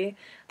madly.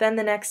 Then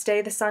the next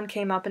day the sun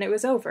came up and it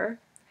was over.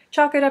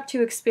 Chalk it up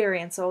to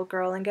experience, old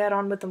girl, and get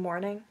on with the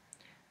morning.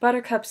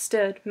 Buttercup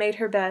stood, made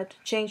her bed,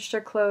 changed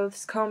her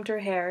clothes, combed her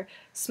hair,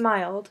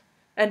 smiled,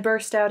 and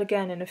burst out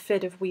again in a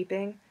fit of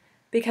weeping,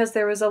 because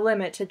there was a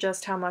limit to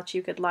just how much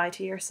you could lie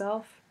to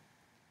yourself.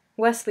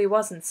 Wesley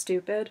wasn't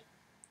stupid.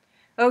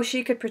 Oh,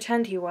 she could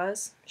pretend he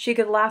was. She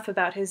could laugh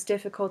about his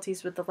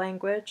difficulties with the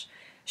language.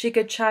 She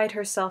could chide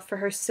herself for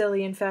her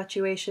silly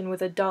infatuation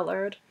with a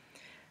dullard.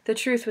 The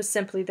truth was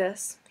simply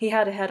this. He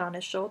had a head on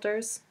his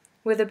shoulders,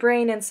 with a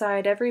brain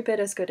inside every bit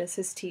as good as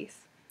his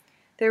teeth.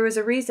 There was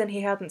a reason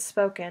he hadn't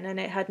spoken, and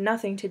it had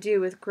nothing to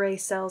do with gray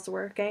cells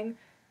working.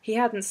 He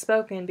hadn't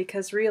spoken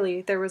because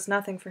really there was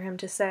nothing for him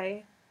to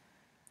say.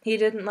 He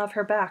didn't love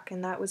her back,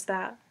 and that was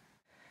that.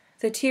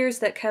 The tears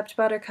that kept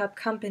Buttercup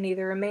company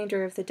the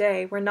remainder of the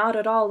day were not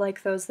at all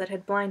like those that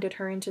had blinded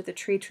her into the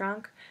tree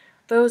trunk.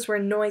 Those were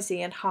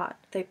noisy and hot.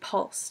 They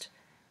pulsed.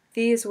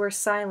 These were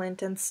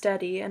silent and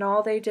steady, and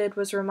all they did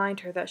was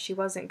remind her that she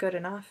wasn't good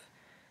enough.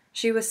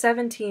 She was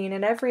 17,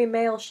 and every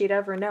male she'd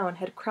ever known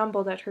had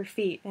crumbled at her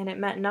feet, and it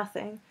meant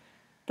nothing.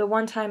 The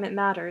one time it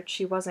mattered,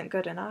 she wasn't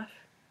good enough.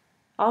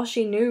 All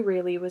she knew,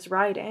 really, was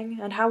riding,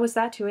 and how was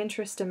that to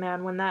interest a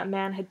man when that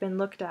man had been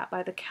looked at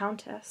by the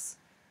Countess?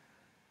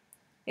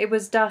 It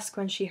was dusk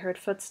when she heard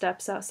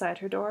footsteps outside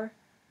her door.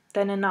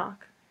 Then a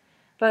knock.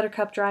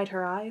 Buttercup dried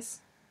her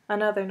eyes.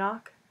 Another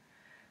knock.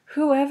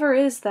 "Whoever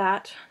is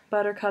that?"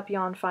 Buttercup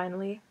yawned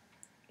finally.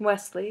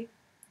 "Wesley."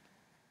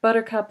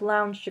 Buttercup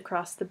lounged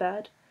across the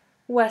bed.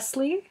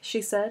 "Wesley?"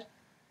 she said.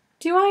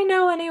 "Do I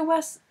know any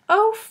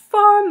Oh,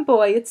 farm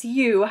boy, it's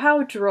you!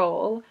 How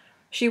droll!"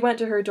 She went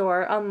to her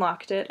door,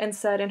 unlocked it, and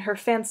said in her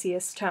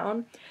fanciest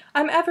tone,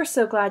 "I'm ever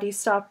so glad you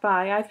stopped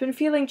by. I've been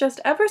feeling just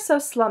ever so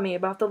slummy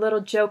about the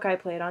little joke I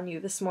played on you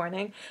this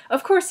morning.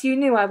 Of course you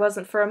knew I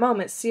wasn't for a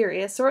moment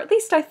serious, or at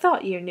least I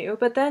thought you knew,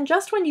 but then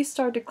just when you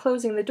started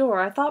closing the door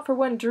I thought for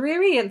one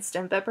dreary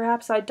instant that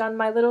perhaps I'd done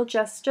my little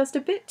jest just a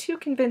bit too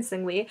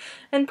convincingly,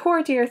 and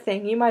poor dear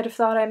thing, you might have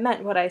thought I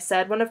meant what I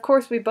said, when of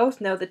course we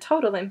both know the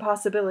total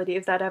impossibility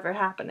of that ever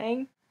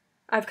happening.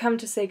 I've come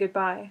to say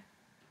goodbye."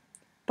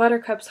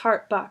 Buttercup's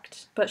heart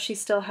bucked, but she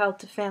still held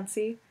to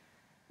Fancy.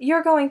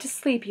 "You're going to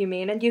sleep, you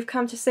mean, and you've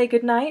come to say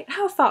good night?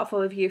 How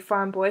thoughtful of you,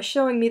 farm boy,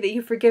 showing me that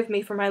you forgive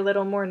me for my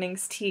little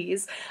morning's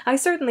tease. I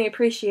certainly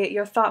appreciate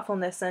your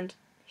thoughtfulness and—"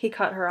 He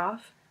cut her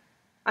off.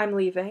 "I'm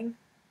leaving."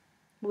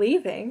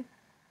 "Leaving?"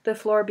 The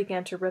floor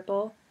began to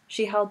ripple.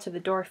 She held to the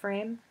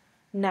doorframe.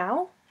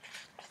 "Now?"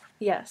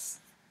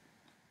 "Yes."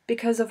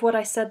 "Because of what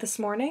I said this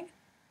morning?"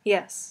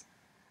 "Yes."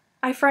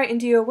 "I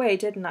frightened you away,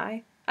 didn't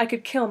I? I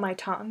could kill my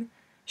tongue."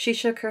 She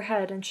shook her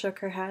head and shook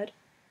her head.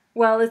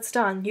 "Well, it's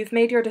done. You've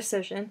made your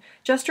decision.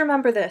 Just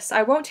remember this.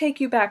 I won't take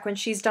you back when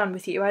she's done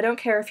with you. I don't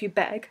care if you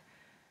beg."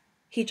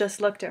 He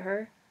just looked at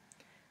her.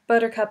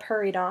 Buttercup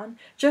hurried on.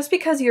 "Just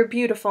because you're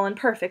beautiful and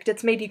perfect,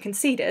 it's made you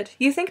conceited.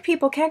 You think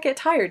people can't get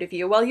tired of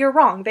you. Well, you're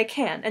wrong. They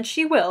can, and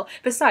she will.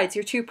 Besides,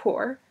 you're too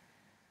poor."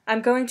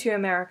 "I'm going to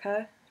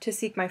America to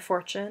seek my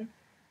fortune."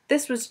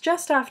 This was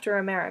just after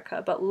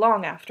America, but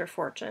long after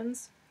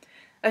fortunes.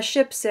 "A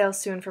ship sails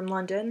soon from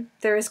London.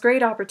 There is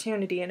great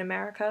opportunity in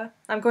America.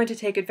 I'm going to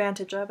take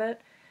advantage of it.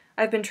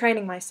 I've been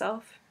training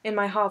myself. In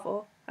my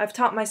hovel. I've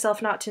taught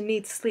myself not to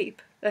need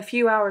sleep. A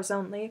few hours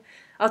only.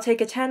 I'll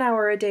take a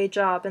 10-hour-a-day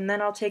job, and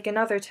then I'll take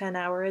another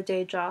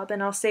 10-hour-a-day job,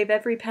 and I'll save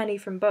every penny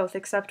from both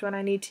except when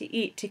I need to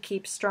eat to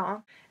keep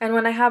strong. And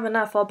when I have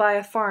enough, I'll buy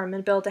a farm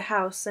and build a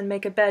house and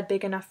make a bed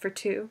big enough for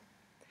two.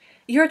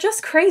 You're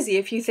just crazy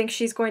if you think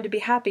she's going to be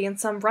happy in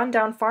some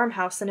run-down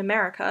farmhouse in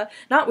America,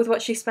 not with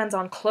what she spends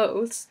on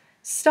clothes.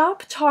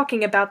 Stop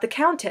talking about the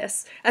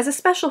Countess, as a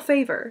special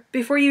favor,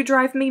 before you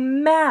drive me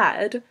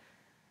mad.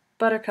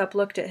 Buttercup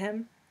looked at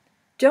him.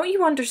 Don't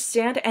you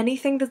understand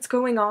anything that's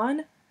going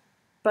on?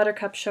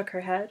 Buttercup shook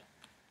her head.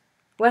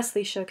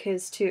 Wesley shook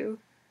his, too.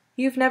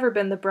 You've never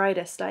been the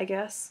brightest, I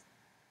guess.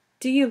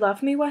 Do you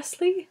love me,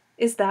 Wesley?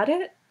 Is that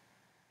it?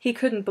 He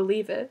couldn't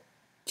believe it.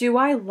 Do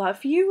I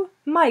love you?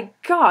 My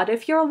God,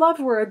 if your love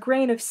were a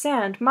grain of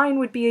sand, mine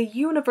would be a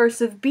universe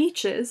of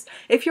beaches.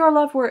 If your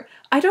love were—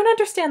 I don't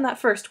understand that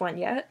first one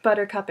yet,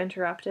 Buttercup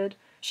interrupted.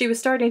 She was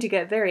starting to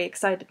get very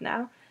excited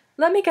now.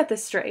 Let me get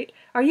this straight.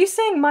 Are you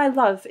saying my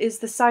love is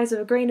the size of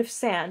a grain of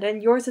sand,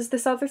 and yours is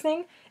this other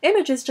thing?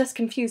 Images just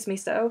confuse me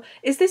so.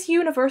 Is this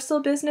universal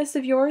business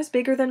of yours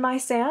bigger than my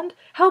sand?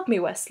 Help me,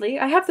 Wesley.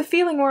 I have the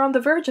feeling we're on the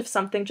verge of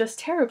something just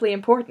terribly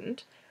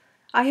important.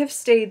 I have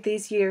stayed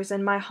these years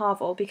in my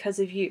hovel because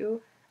of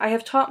you. I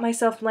have taught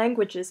myself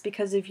languages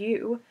because of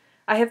you.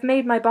 I have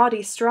made my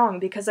body strong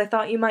because I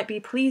thought you might be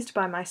pleased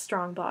by my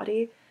strong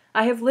body.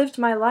 I have lived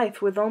my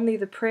life with only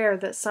the prayer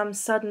that some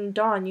sudden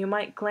dawn you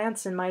might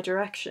glance in my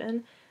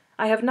direction.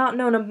 I have not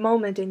known a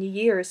moment in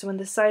years when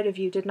the sight of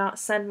you did not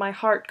send my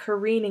heart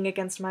careening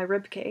against my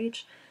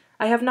ribcage.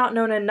 I have not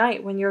known a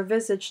night when your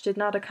visage did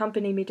not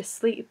accompany me to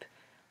sleep.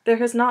 There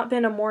has not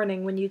been a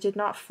morning when you did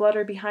not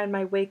flutter behind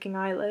my waking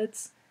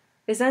eyelids.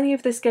 Is any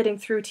of this getting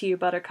through to you,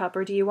 Buttercup,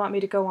 or do you want me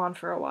to go on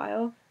for a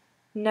while?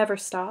 Never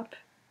stop.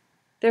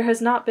 There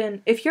has not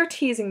been— If you're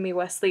teasing me,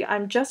 Wesley,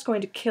 I'm just going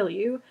to kill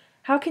you.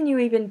 How can you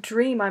even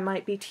dream I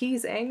might be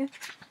teasing?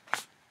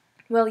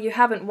 Well, you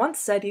haven't once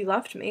said you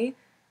loved me.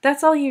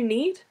 That's all you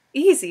need?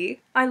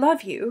 Easy. I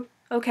love you.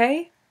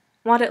 Okay?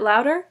 Want it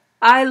louder?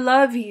 I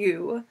love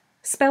you.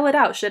 Spell it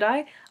out, should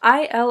I?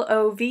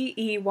 I-L-O-V-E-Y-O-U.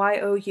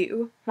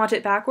 Want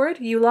it backward?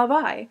 You love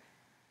I.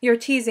 You're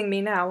teasing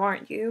me now,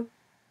 aren't you?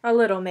 A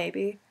little,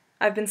 maybe.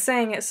 I've been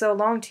saying it so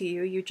long to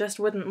you, you just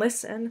wouldn't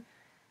listen.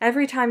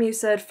 Every time you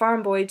said,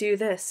 "Farm boy, do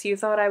this," you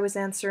thought I was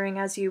answering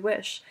as you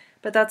wish,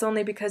 but that's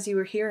only because you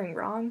were hearing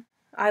wrong.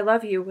 I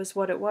love you was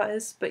what it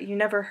was, but you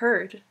never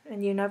heard,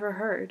 and you never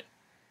heard.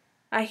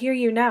 I hear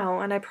you now,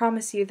 and I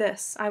promise you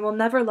this, I will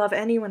never love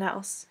anyone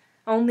else,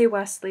 only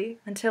Wesley,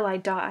 until I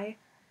die.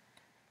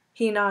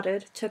 He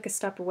nodded, took a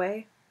step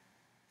away.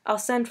 I'll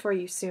send for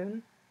you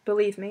soon.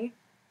 Believe me.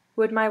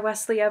 Would my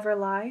Wesley ever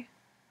lie?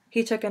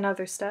 He took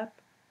another step.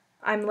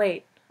 I'm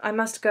late. I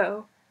must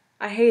go.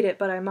 I hate it,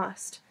 but I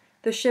must.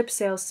 The ship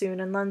sails soon,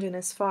 and London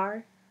is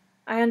far.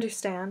 I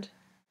understand.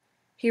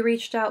 He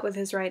reached out with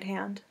his right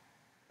hand.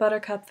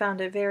 Buttercup found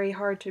it very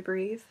hard to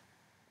breathe.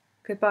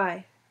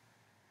 Goodbye.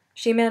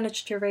 She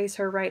managed to raise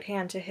her right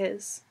hand to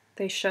his.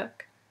 They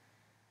shook.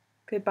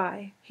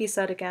 Goodbye, he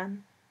said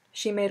again.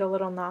 She made a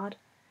little nod.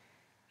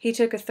 He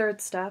took a third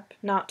step,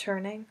 not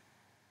turning.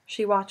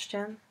 She watched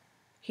him.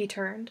 He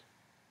turned.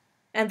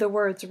 And the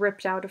words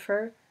ripped out of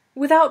her.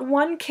 Without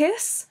one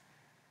kiss?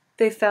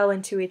 They fell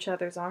into each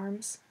other's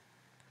arms.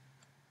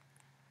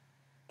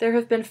 There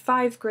have been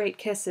 5 great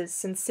kisses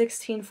since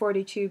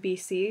 1642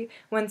 BC,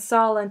 when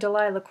Saul and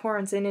Delilah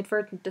Corn's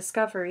inadvertent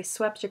discovery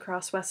swept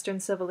across Western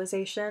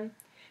civilization.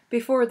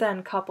 Before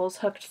then, couples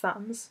hooked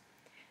thumbs.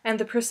 And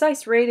the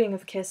precise rating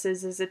of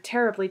kisses is a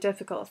terribly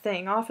difficult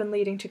thing, often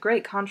leading to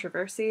great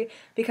controversy,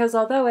 because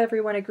although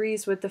everyone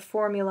agrees with the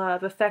formula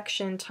of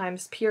affection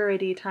times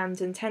purity times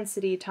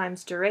intensity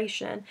times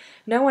duration,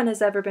 no one has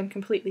ever been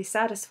completely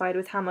satisfied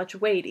with how much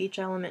weight each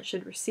element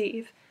should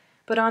receive.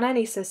 But on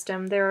any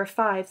system, there are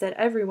 5 that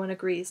everyone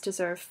agrees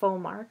deserve full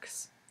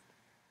marks.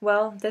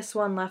 Well, this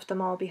one left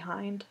them all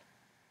behind.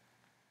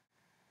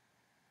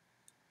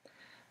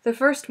 The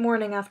first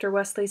morning after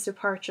Wesley's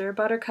departure,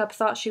 Buttercup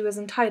thought she was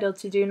entitled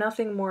to do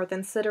nothing more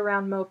than sit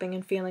around moping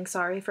and feeling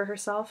sorry for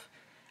herself.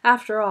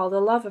 After all, the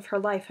love of her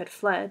life had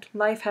fled,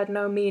 life had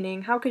no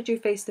meaning, how could you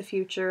face the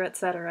future,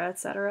 etc.,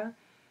 etc.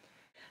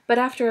 But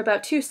after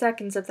about 2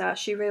 seconds of that,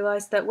 she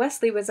realized that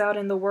Wesley was out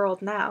in the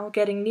world now,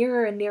 getting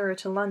nearer and nearer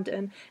to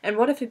London, and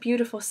what if a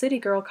beautiful city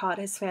girl caught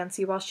his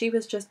fancy while she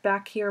was just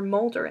back here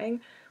moldering?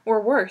 Or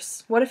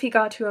worse, what if he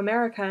got to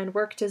America and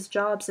worked his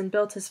jobs and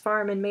built his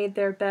farm and made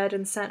their bed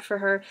and sent for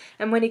her,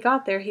 and when he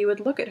got there he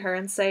would look at her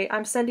and say,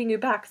 "I'm sending you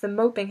back, the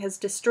moping has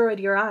destroyed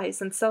your eyes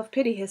and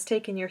self-pity has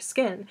taken your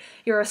skin.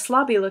 You're a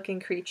slobby-looking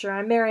creature,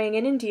 I'm marrying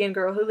an Indian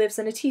girl who lives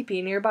in a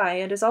teepee nearby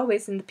and is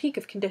always in the peak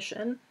of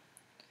condition."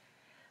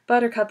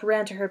 Buttercup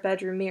ran to her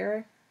bedroom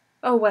mirror.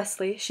 "Oh,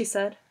 Wesley," she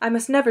said, "I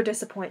must never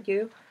disappoint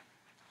you."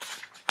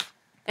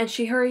 And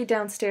she hurried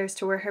downstairs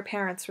to where her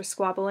parents were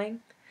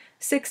squabbling.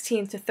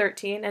 16 to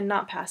 13, and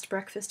not past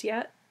breakfast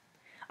yet.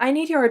 "I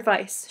need your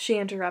advice," she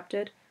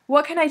interrupted.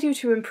 "What can I do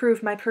to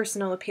improve my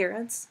personal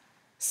appearance?"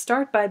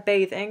 "Start by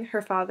bathing,"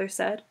 her father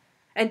said.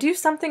 "And do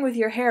something with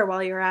your hair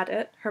while you're at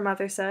it," her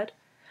mother said.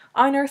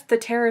 "Unearth the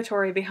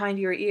territory behind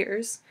your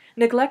ears.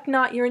 Neglect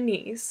not your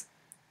knees."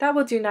 "That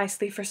will do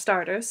nicely for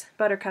starters,"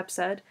 Buttercup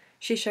said.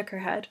 She shook her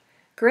head.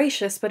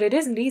 "Gracious, but it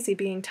isn't easy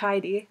being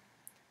tidy."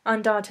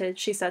 Undaunted,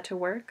 she set to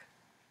work.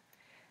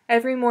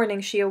 Every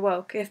morning she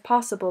awoke, if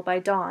possible by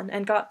dawn,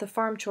 and got the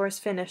farm chores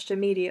finished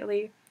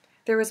immediately.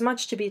 There was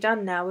much to be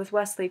done now with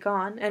Wesley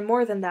gone, and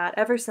more than that,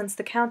 ever since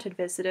the Count had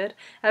visited,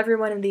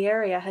 everyone in the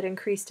area had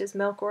increased his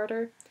milk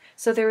order,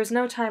 so there was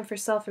no time for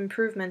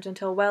self-improvement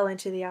until well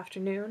into the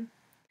afternoon.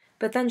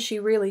 But then she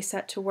really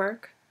set to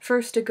work.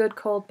 First a good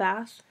cold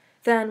bath.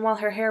 Then, while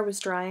her hair was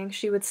drying,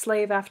 she would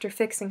slave after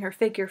fixing her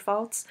figure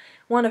faults.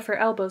 One of her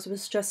elbows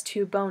was just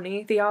too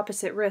bony, the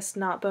opposite wrist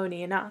not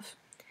bony enough.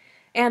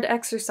 And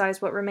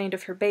exercise what remained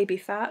of her baby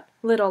fat,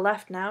 little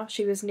left now,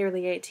 she was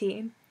nearly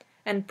 18,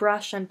 and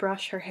brush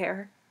her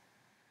hair.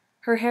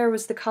 Her hair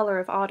was the color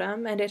of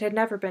autumn, and it had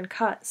never been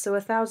cut, so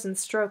 1,000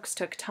 strokes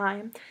took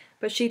time,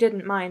 but she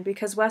didn't mind,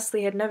 because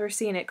Wesley had never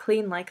seen it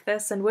clean like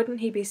this, and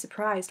wouldn't he be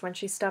surprised when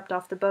she stepped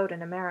off the boat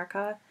in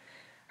America?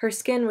 Her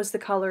skin was the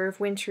color of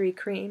wintry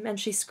cream, and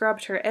she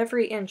scrubbed her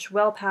every inch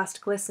well past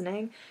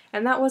glistening,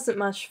 and that wasn't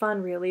much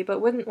fun really,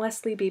 but wouldn't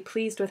Wesley be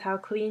pleased with how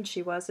clean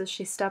she was as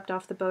she stepped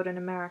off the boat in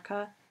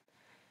America?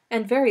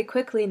 And very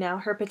quickly now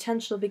her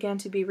potential began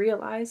to be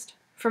realized.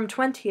 From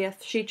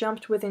 20th she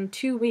jumped within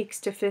 2 weeks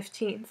to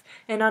 15th,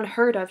 an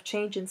unheard of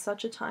change in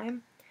such a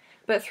time.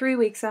 But 3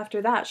 weeks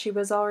after that she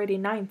was already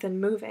 9th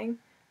and moving.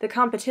 The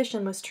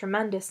competition was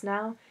tremendous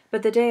now,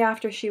 but the day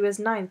after she was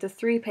 9th a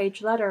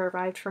 3-page letter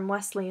arrived from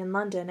Wesley in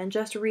London, and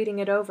just reading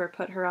it over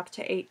put her up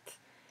to 8th.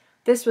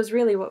 This was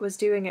really what was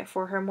doing it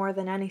for her more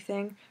than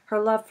anything. Her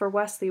love for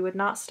Wesley would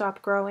not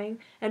stop growing,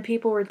 and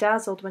people were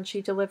dazzled when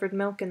she delivered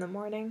milk in the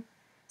morning.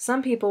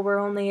 Some people were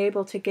only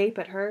able to gape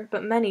at her,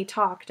 but many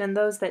talked, and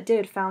those that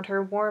did found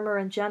her warmer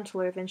and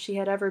gentler than she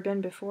had ever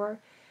been before.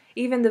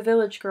 Even the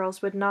village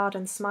girls would nod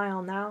and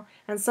smile now,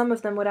 and some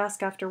of them would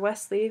ask after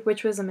Wesley,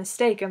 which was a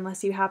mistake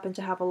unless you happened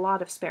to have a lot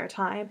of spare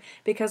time,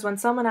 because when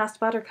someone asked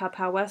Buttercup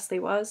how Wesley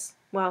was,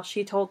 well,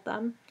 she told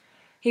them.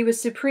 He was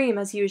supreme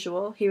as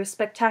usual, he was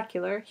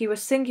spectacular, he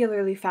was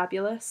singularly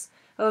fabulous.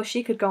 Oh,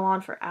 she could go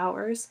on for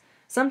hours.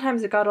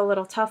 Sometimes it got a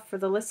little tough for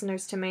the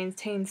listeners to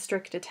maintain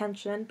strict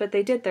attention, but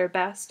they did their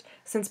best,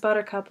 since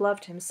Buttercup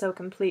loved him so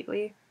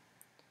completely.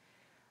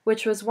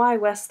 Which was why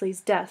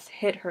Wesley's death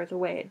hit her the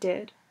way it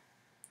did.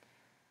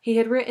 He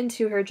had written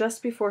to her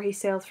just before he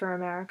sailed for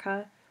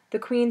America. The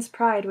Queen's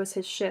Pride was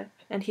his ship,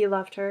 and he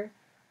loved her.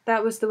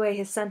 That was the way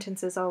his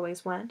sentences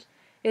always went.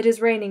 "It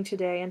is raining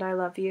today, and I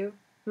love you.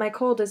 My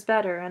cold is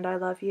better, and I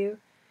love you.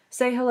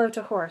 Say hello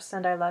to horse,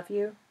 and I love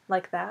you."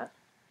 Like that.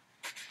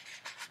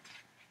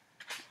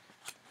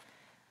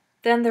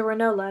 Then there were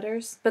no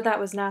letters, but that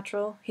was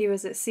natural. He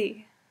was at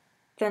sea.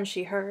 Then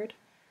she heard.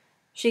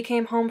 She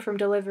came home from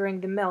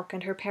delivering the milk,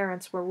 and her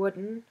parents were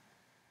wooden.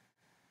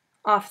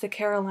 "Off the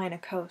Carolina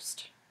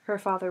coast," her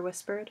father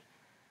whispered.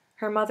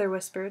 Her mother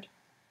whispered,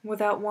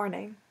 "Without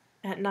warning,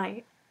 at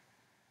night."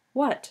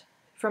 "What?"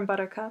 from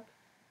Buttercup.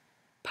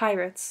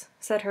 "Pirates,"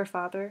 said her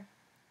father.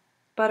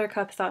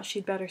 Buttercup thought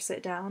she'd better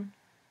sit down.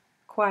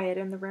 Quiet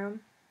in the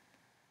room.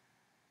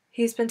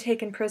 "He's been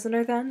taken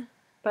prisoner, then?"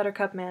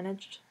 Buttercup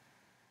managed.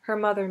 Her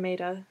mother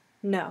made a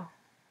 "no."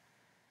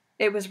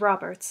 "It was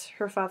Roberts,"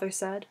 her father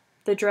said.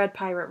 "The dread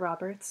pirate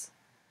Roberts."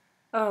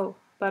 "Oh,"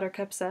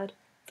 Buttercup said.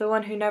 "The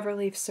one who never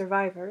leaves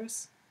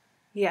survivors."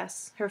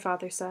 "Yes," her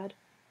father said.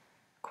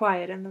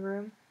 Quiet in the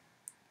room.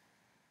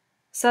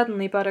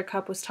 Suddenly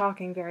Buttercup was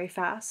talking very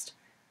fast.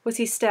 "Was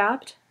he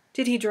stabbed?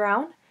 Did he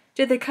drown?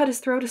 Did they cut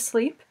his throat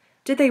asleep?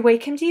 Did they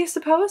wake him, do you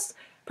suppose?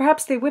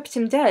 Perhaps they whipped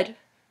him dead."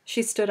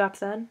 She stood up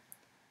then.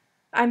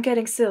 "I'm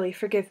getting silly,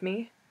 forgive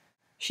me."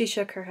 She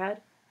shook her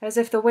head, as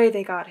if the way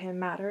they got him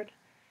mattered.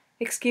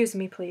 "Excuse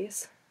me,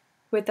 please."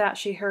 With that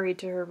she hurried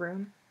to her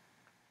room.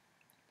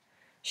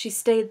 She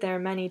stayed there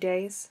many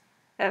days.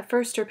 At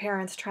first her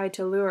parents tried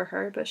to lure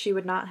her, but she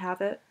would not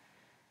have it.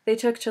 They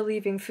took to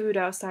leaving food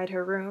outside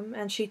her room,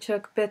 and she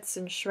took bits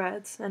and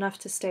shreds, enough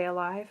to stay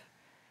alive.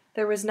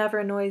 There was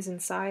never noise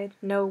inside,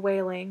 no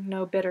wailing,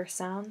 no bitter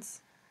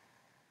sounds.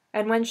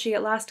 And when she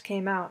at last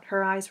came out,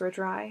 her eyes were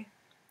dry.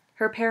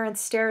 Her parents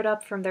stared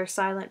up from their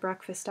silent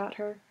breakfast at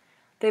her.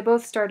 They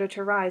both started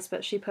to rise,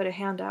 but she put a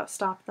hand out,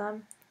 stopped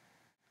them.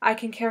 "I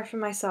can care for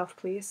myself,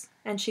 please,"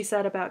 and she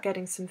said about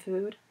getting some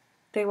food.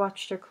 They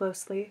watched her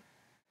closely.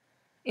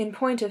 In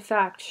point of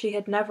fact, she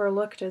had never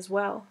looked as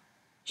well.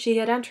 She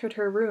had entered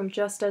her room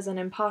just as an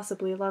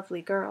impossibly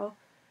lovely girl.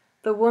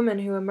 The woman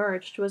who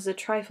emerged was a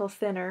trifle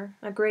thinner,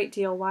 a great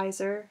deal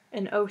wiser,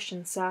 an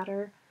ocean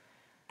sadder.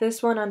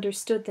 This one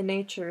understood the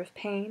nature of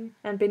pain,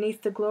 and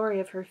beneath the glory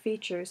of her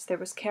features there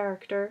was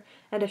character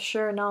and a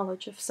sure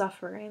knowledge of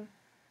suffering.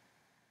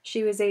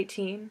 She was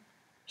 18.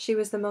 She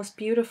was the most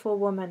beautiful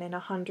woman in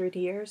 100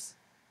 years.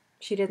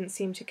 She didn't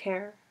seem to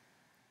care.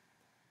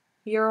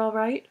 "You're all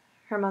right?"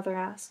 her mother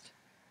asked.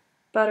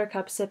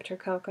 Buttercup sipped her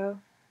cocoa.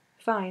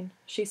 "Fine,"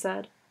 she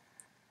said.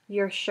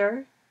 "You're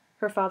sure?"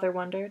 her father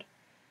wondered.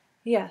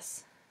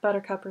 "Yes,"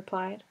 Buttercup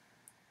replied.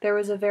 There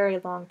was a very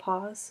long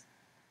pause.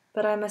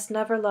 But I must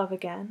never love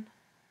again.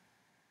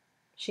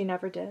 She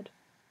never did.